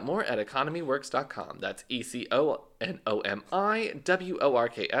 Find out more at economyworks.com. That's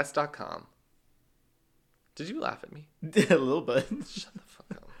ECONOMIWORKS.com. Did you laugh at me? A little bit. Shut the fuck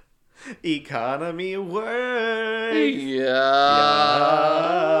up. Economy Works.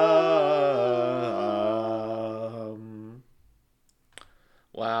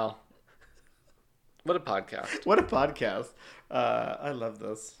 Wow. What a podcast. What a podcast. I love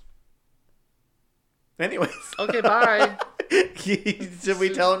this. Anyways. Okay, bye. Should we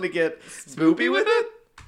tell him to get spoopy with it?